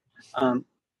him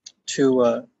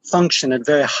to function at a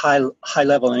very high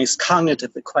level. And he's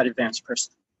cognitively quite advanced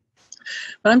person.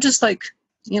 But I'm just like,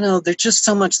 there's just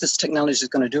so much this technology is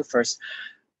going to do for us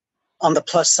on the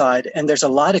plus side, and there's a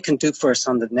lot it can do for us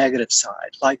on the negative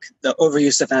side, like the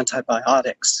overuse of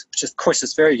antibiotics, which of course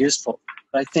is very useful.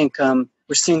 But I think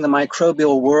we're seeing the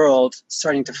microbial world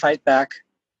starting to fight back,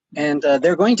 and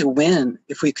they're going to win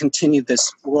if we continue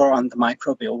this war on the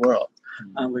microbial world.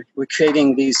 We're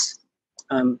creating these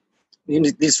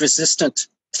resistant,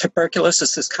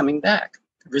 tuberculosis is coming back,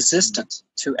 resistant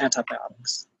to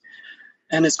antibiotics.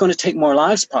 And it's going to take more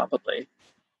lives probably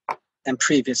than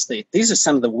previously. These are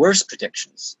some of the worst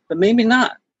predictions, but maybe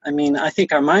not. I mean, I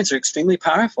think our minds are extremely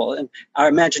powerful, and our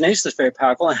imagination is very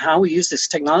powerful, and how we use this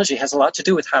technology has a lot to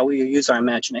do with how we use our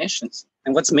imaginations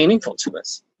and what's meaningful to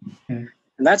us. Mm-hmm.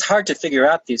 And that's hard to figure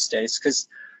out these days because,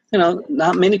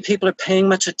 not many people are paying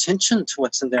much attention to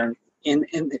what's in their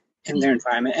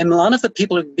environment. And a lot of the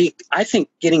people are, I think,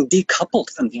 getting decoupled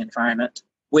from the environment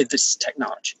with this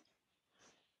technology.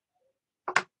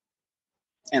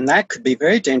 And that could be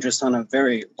very dangerous on a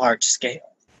very large scale.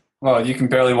 Well, you can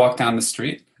barely walk down the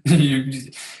street.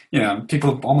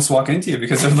 People almost walk into you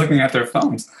because they're looking at their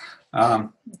phones.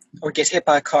 Or get hit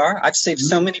by a car. I've saved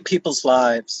so many people's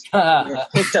lives. They're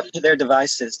hooked up to their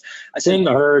devices.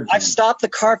 I've stopped the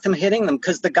car from hitting them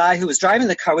because the guy who was driving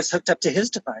the car was hooked up to his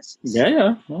devices.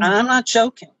 Yeah. And I'm not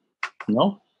joking.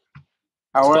 No.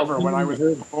 However, when I was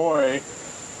a boy,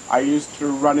 I used to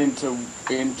run into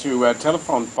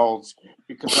telephone poles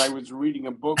because I was reading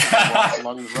a book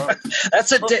along the road.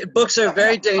 That's books are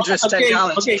very dangerous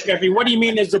technology. Okay, Geoffrey, what do you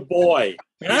mean as a boy?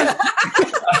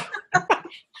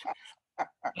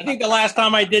 I think the last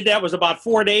time I did that was about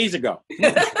 4 days ago.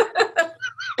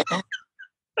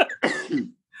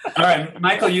 All right,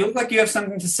 Michael, you look like you have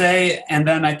something to say, and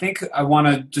then I think I want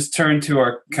to just turn to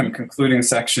our kind of concluding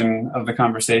section of the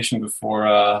conversation before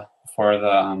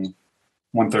the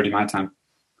 1:30 my time.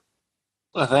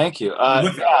 Well, thank you.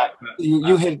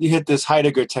 You hit this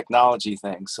Heidegger technology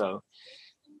thing, so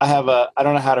I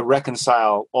don't know how to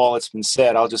reconcile all that's been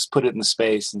said. I'll just put it in the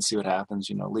space and see what happens.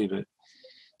 Leave it.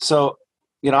 So,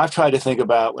 I've tried to think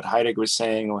about what Heidegger was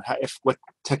saying, what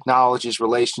technology's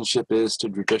relationship is to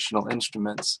traditional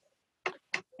instruments.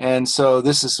 And so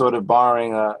this is sort of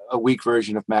borrowing a weak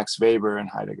version of Max Weber and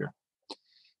Heidegger.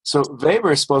 So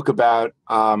Weber spoke about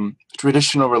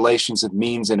traditional relations of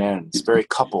means and ends, very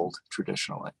coupled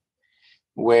traditionally,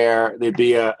 where there'd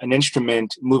be an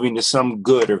instrument moving to some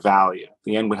good or value.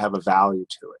 The end would have a value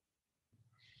to it.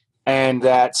 And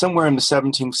that somewhere in the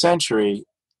 17th century,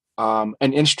 an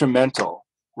instrumental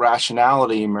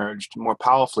rationality emerged more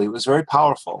powerfully. It was very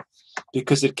powerful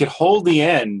because it could hold the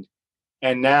end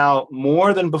and now,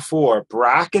 more than before,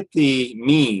 bracket the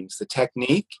means, the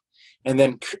technique, and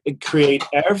then create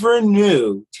ever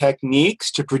new techniques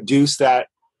to produce that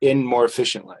end more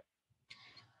efficiently.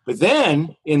 But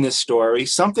then, in this story,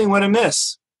 something went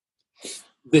amiss.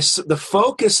 The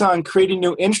focus on creating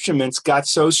new instruments got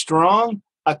so strong,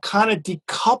 a kind of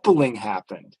decoupling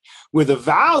happened, where the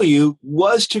value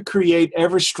was to create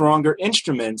ever stronger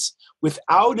instruments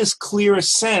without as clear a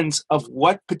sense of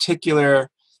what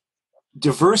particular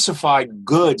diversified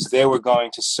goods they were going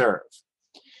to serve.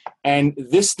 And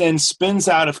this then spins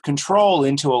out of control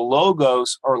into a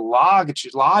logos or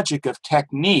logic of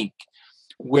technique,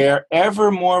 where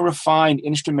ever more refined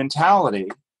instrumentality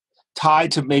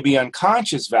tied to maybe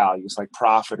unconscious values like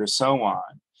profit or so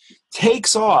on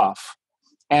takes off,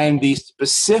 and the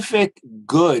specific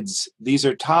goods these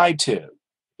are tied to,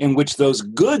 in which those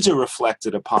goods are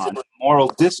reflected upon in moral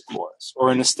discourse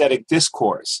or in aesthetic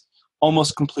discourse,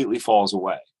 almost completely falls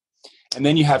away. And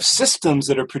then you have systems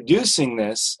that are producing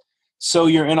this, so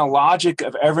you're in a logic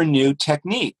of ever new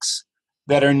techniques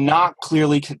that are not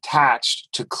clearly attached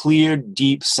to clear,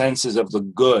 deep senses of the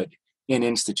good in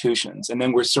institutions. And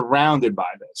then we're surrounded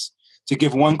by this. To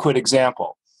give one quick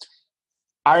example,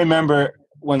 I remember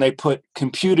when they put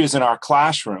computers in our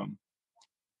classroom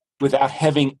without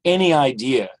having any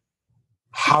idea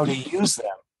how to use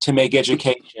them to make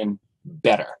education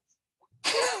better.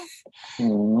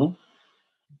 Mm-hmm.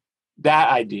 That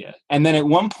idea. And then at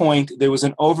one point, there was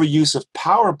an overuse of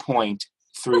PowerPoint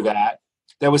through that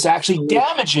was actually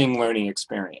damaging learning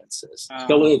experiences.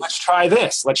 Let's try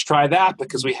this. Let's try that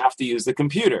because we have to use the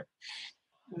computer.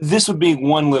 This would be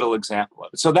one little example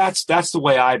of it. So that's the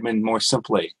way I've been more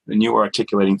simply than you were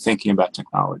articulating thinking about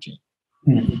technology.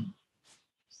 Mm-hmm.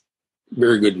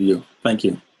 Very good view. Thank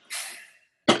you.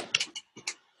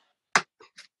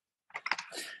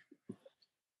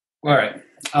 All right.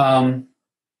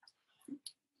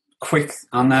 Quick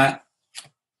on that.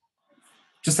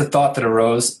 Just a thought that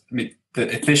arose. I mean,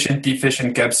 the efficient,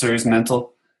 deficient, Gebser is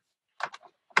mental.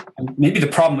 And maybe the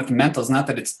problem with mental is not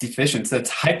that it's deficient, it's that it's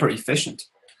hyper-efficient.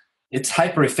 Its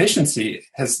hyper-efficiency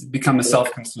has become a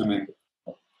self-consuming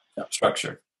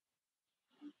structure.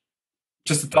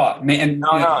 Just a thought. Maybe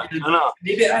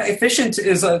efficient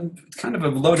is a kind of a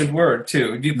loaded word,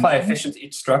 too. If you apply efficient to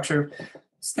each structure,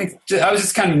 I was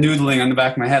just kind of noodling on the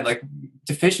back of my head, like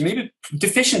deficient. Maybe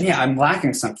deficient, yeah, I'm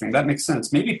lacking something. That makes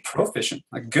sense. Maybe proficient,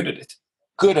 like good at it.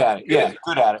 Good at it, yeah,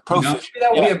 good at it. Proficient. Maybe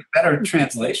that would be a better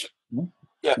translation.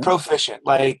 Yeah, proficient.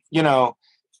 Like,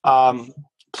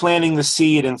 planting the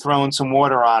seed and throwing some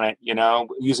water on it,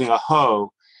 using a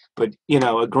hoe. But,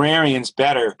 agrarian's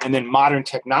better. And then modern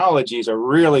technologies are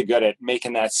really good at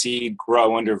making that seed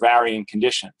grow under varying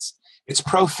conditions. It's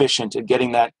proficient at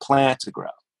getting that plant to grow.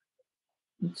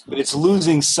 But it's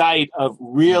losing sight of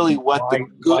really what the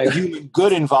human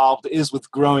good involved is with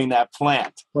growing that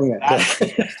plant. That's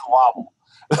the wobble.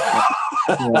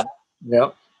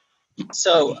 Yep.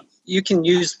 So you can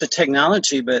use the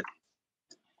technology, but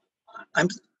I'm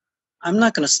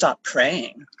not going to stop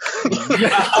praying.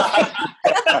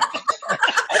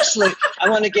 Actually, I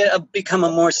want to become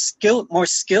more skilled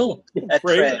at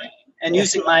praying and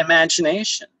using my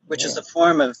imagination, which is a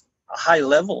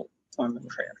high-level form of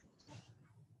prayer.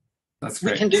 That's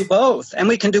great. We can do both, and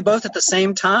we can do both at the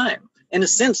same time. In a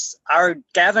sense, our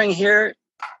gathering here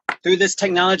through this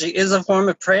technology is a form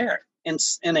of prayer, in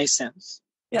a sense.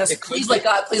 Yes, please let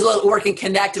God, please let it work and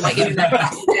connect, and my internet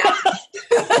down.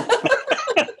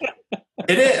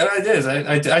 It is.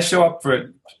 I show up for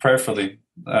it prayerfully.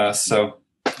 I feel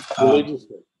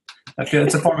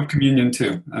it's a form of communion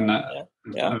too, and I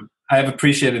have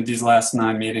appreciated these last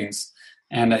 9 meetings,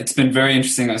 and it's been very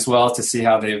interesting as well to see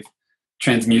how they've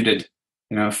transmuted,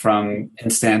 from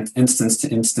instance to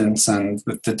instance, and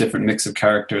with the different mix of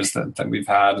characters that we've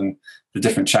had, and the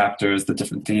different chapters, the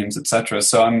different themes, etc.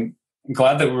 So I'm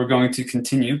glad that we're going to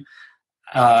continue.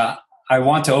 I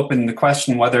want to open the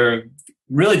question whether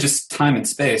really just time and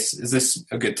space. Is this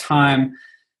a good time?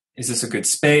 Is this a good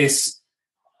space?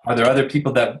 Are there other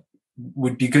people that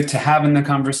would be good to have in the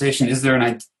conversation? Is there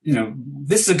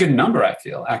this is a good number, I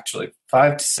feel, actually.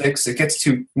 5 to 6, it gets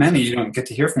too many. You don't get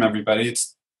to hear from everybody.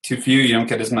 It's too few. You don't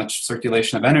get as much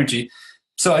circulation of energy.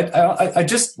 So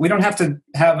we don't have to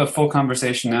have a full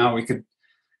conversation now. We could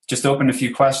just open a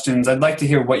few questions. I'd like to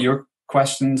hear what your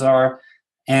questions are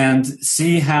and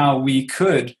see how we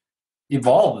could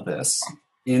evolve this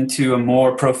into a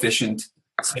more proficient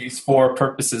space for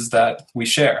purposes that we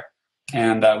share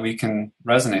and that we can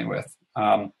resonate with.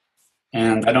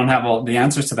 And I don't have all the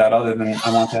answers to that other than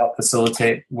I want to help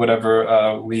facilitate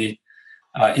whatever we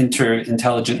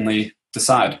intelligently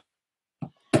decide.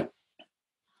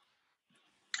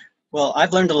 Well,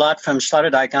 I've learned a lot from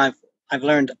Sloterdijk. I've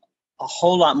learned a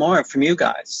whole lot more from you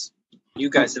guys. You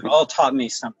guys have all taught me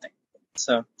something.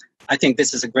 So I think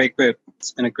this is a great group.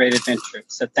 It's been a great adventure.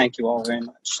 So thank you all very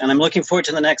much. And I'm looking forward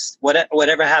to the next,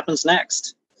 whatever happens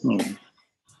next.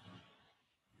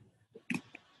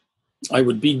 I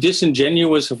would be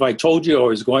disingenuous if I told you I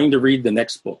was going to read the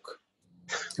next book.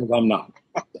 Because I'm not.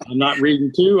 I'm not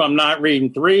reading 2. I'm not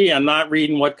reading 3. I'm not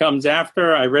reading what comes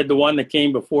after. I read the one that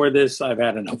came before this. I've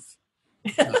had enough.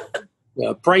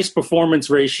 The price-performance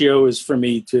ratio is, for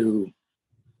me, too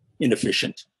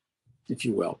inefficient, if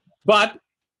you will. But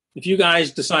if you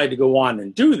guys decide to go on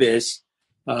and do this,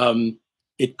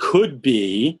 it could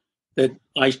be that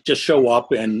I just show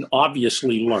up and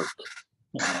obviously lurk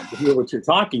to hear what you're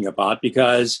talking about,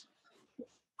 because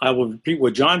I will repeat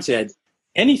what John said.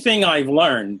 Anything I've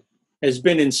learned has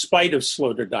been in spite of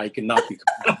Sloterdijk and not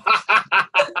because.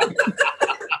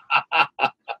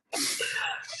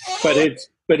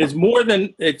 it's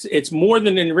more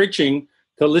than enriching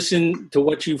to listen to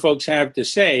what you folks have to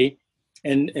say,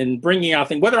 and bringing out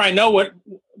things, whether I know what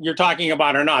you're talking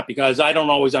about or not, because I don't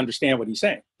always understand what he's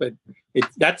saying. But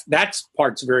that's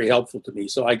part's very helpful to me.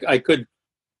 So I could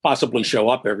possibly show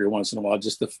up every once in a while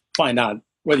just to find out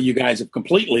whether you guys have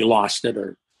completely lost it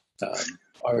or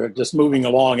just moving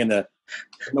along in the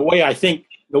way I think,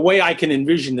 the way I can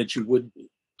envision that you would be.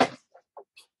 All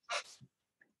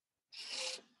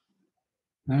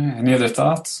right. Any other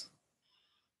thoughts?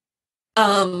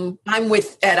 I'm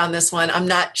with Ed on this one. I'm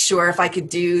not sure if I could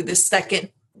do the second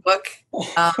book.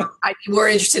 I'd be more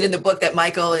interested in the book that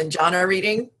Michael and John are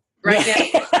reading right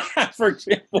now. For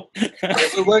example.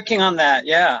 We're working on that,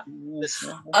 yeah.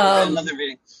 Another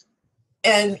reading.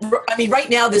 And I mean, right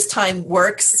now this time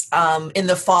works. In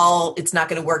the fall, it's not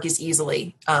going to work as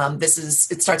easily.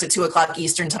 It starts at 2:00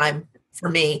 Eastern time for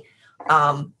me.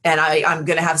 And I'm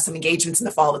going to have some engagements in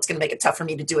the fall that's going to make it tough for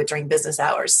me to do it during business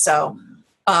hours. So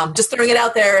just throwing it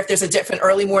out there, if there's a different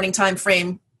early morning time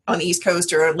frame on the East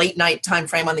Coast or a late night time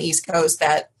frame on the East Coast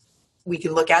that we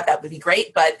can look at, that would be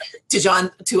great. But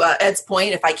to Ed's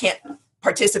point, if I can't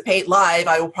participate live,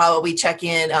 I will probably check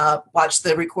in, watch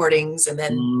the recordings, and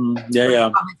then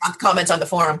comment on the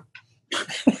forum.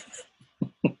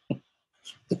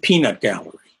 The peanut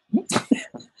gallery.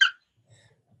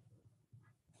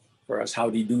 For us,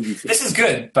 howdy doody. This is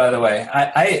good, by the way.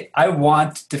 I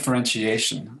want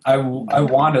differentiation. I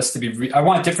want us to be. I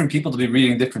want different people to be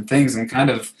reading different things and kind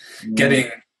of getting,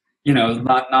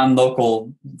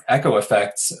 non-local echo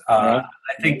effects. I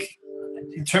think,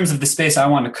 in terms of the space I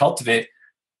want to cultivate,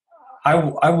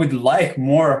 I would like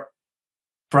more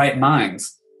bright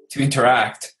minds to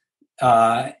interact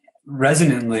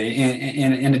resonantly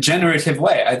in a generative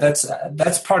way.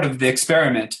 That's part of the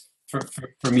experiment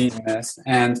for me in this.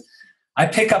 And I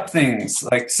pick up things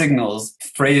like signals,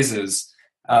 phrases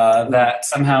that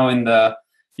somehow in the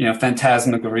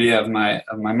phantasmagoria of my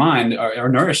mind are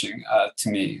nourishing to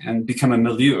me and become a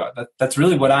milieu. That's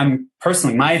really what I'm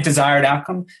personally. My desired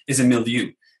outcome is a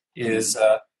milieu, is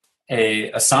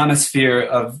a sonosphere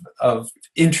of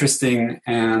interesting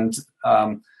and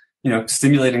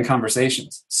stimulating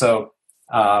conversations. So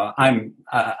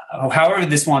however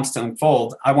this wants to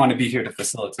unfold, I want to be here to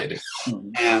facilitate it.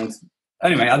 And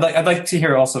anyway, I'd like to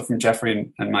hear also from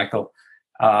Geoffrey and Michael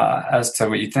as to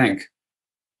what you think.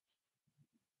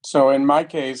 So in my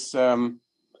case,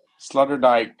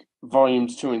 Sloterdijk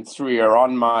volumes 2 and 3 are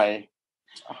on my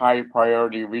high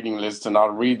priority reading list, and I'll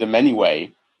read them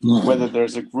anyway, whether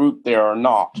there's a group there or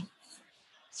not.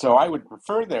 So I would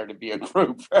prefer there to be a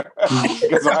group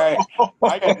because I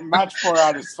get much more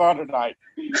out of Sloterdijk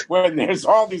when there's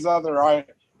all these other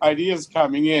ideas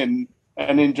coming in,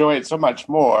 and enjoy it so much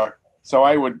more. So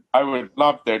I would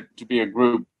love there to be a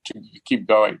group to keep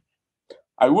going.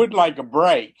 I would like a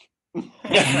break.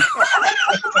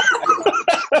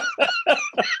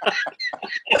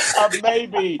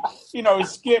 Maybe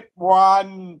skip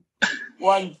one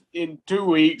in 2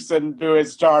 weeks and do it,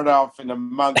 start off in a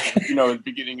month, in the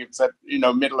beginning of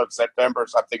middle of September or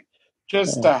something,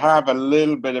 just to have a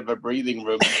little bit of a breathing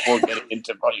room before getting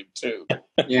into volume 2.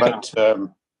 Yeah. But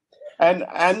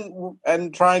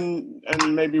and try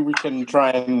and maybe we can try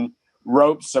and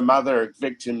rope some other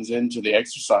victims into the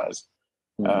exercise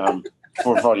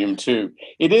for volume 2.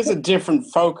 It is a different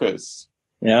focus.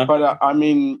 Yeah. But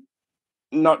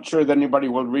not sure that anybody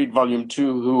will read volume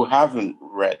 2 who haven't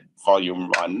read volume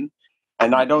 1.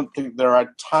 And I don't think there are a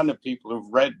ton of people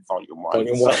who've read volume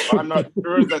 1. So I'm not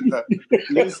sure that the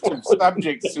list of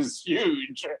subjects is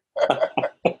huge.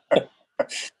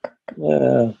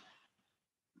 Yeah.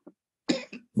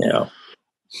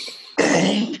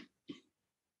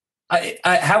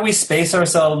 How we space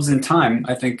ourselves in time,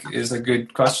 I think, is a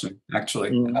good question,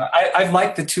 actually. I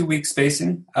like the 2-week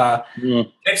spacing.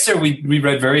 Next year, we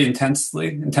read very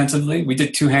intensively. We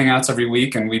did 2 hangouts every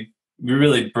week, and we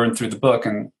really burned through the book.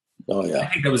 And I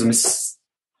think that was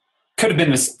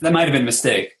that might have been a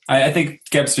mistake. I think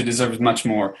Gebster deserves much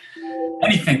more.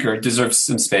 Any thinker deserves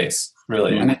some space,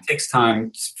 really. And it takes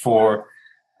time for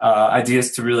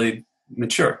ideas to really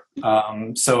mature.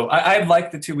 So I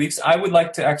like the 2 weeks. I would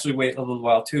like to actually wait a little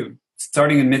while too.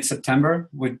 Starting in mid-September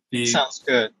would be sounds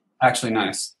good. Actually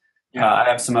nice. Yeah. I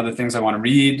have some other things I want to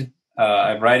read. I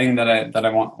have writing that I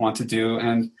want to do,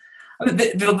 and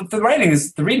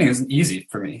the reading is easy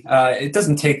for me. It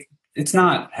doesn't take. It's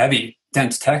not heavy,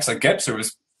 dense text like Gebster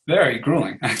was very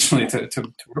grueling actually to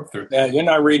work through. Yeah, you're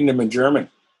not reading them in German.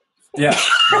 Yeah.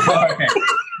 Okay.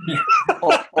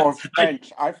 Or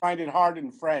French. I find it hard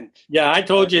in French. Yeah, I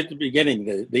told you at the beginning,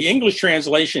 the English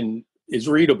translation is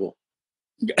readable.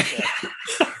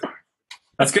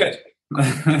 That's good.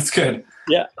 That's good.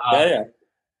 Yeah. Yeah.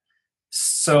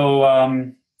 So,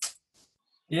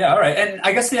 yeah, all right. And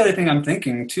I guess the other thing I'm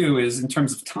thinking, too, is in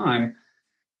terms of time,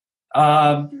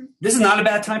 this is not a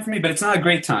bad time for me, but it's not a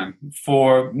great time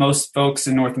for most folks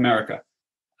in North America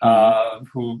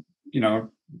who,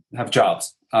 have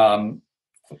jobs.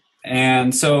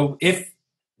 And so if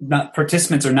not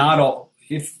participants are not all,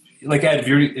 like Ed,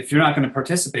 if you're not going to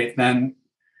participate, then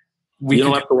we You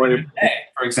don't could have to worry. do it today,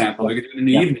 for example. We could do it in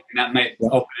the evening, and that might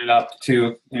open it up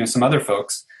to some other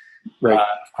folks. Right.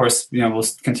 Of course, we'll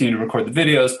continue to record the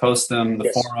videos, post them,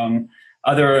 the forum.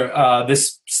 Other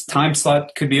this time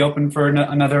slot could be open for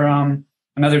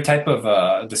another type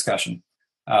of discussion.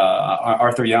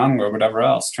 Arthur Young or whatever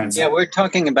else. Yeah, we're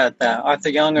talking about that. Arthur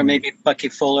Young or maybe Bucky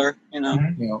Fuller.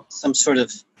 Some sort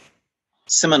of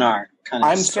seminar kind of.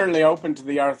 I'm certainly open to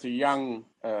the Arthur Young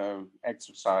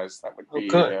exercise. That would be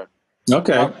good.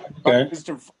 Okay.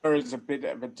 Mr. Fuller is a bit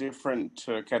of a different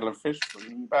kettle of fish for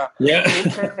me. But Yeah.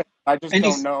 I just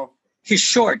don't know. He's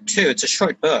short too. It's a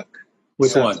short book.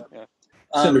 Which one?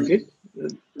 Synergy?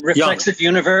 Reflexive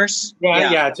Universe.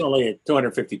 Yeah, it's only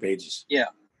 250 pages. Yeah.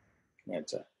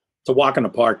 It's a walk in the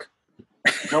park.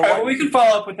 We can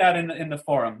follow up with that in the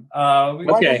forum. Why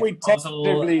don't we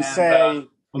tentatively say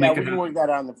we can work that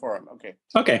out in the forum?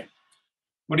 Okay.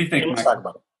 What do you think, Let's Mike? talk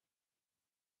about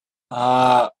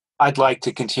it. I'd like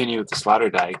to continue with the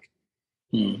Sloterdijk.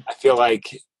 I feel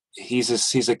like he's a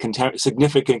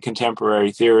significant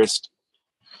contemporary theorist.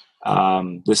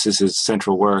 This is his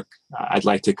central work. I'd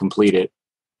like to complete it.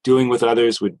 Doing with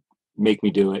others would make me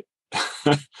do it.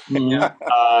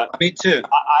 Me too.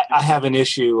 I have an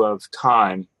issue of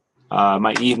time.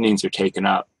 My evenings are taken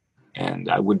up, and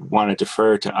I would want to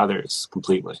defer to others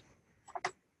completely.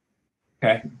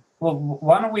 Okay. Well,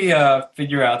 why don't we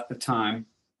figure out the time?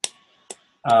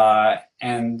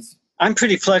 And I'm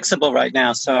pretty flexible right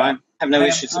now, so I have no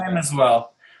issues. I am as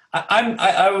well. I'm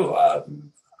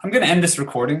going to end this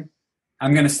recording.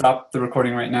 I'm going to stop the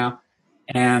recording right now,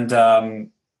 and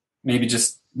maybe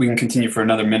we can continue for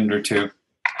another minute or two.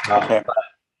 Okay.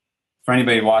 For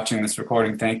anybody watching this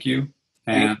recording, thank you.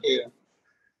 And Thank you.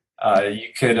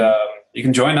 You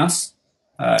can join us.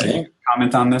 You can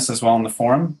comment on this as well in the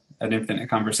forum at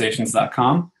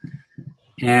infiniteconversations.com.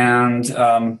 And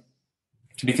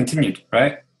to be continued,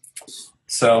 right?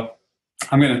 So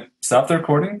I'm going to stop the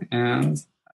recording and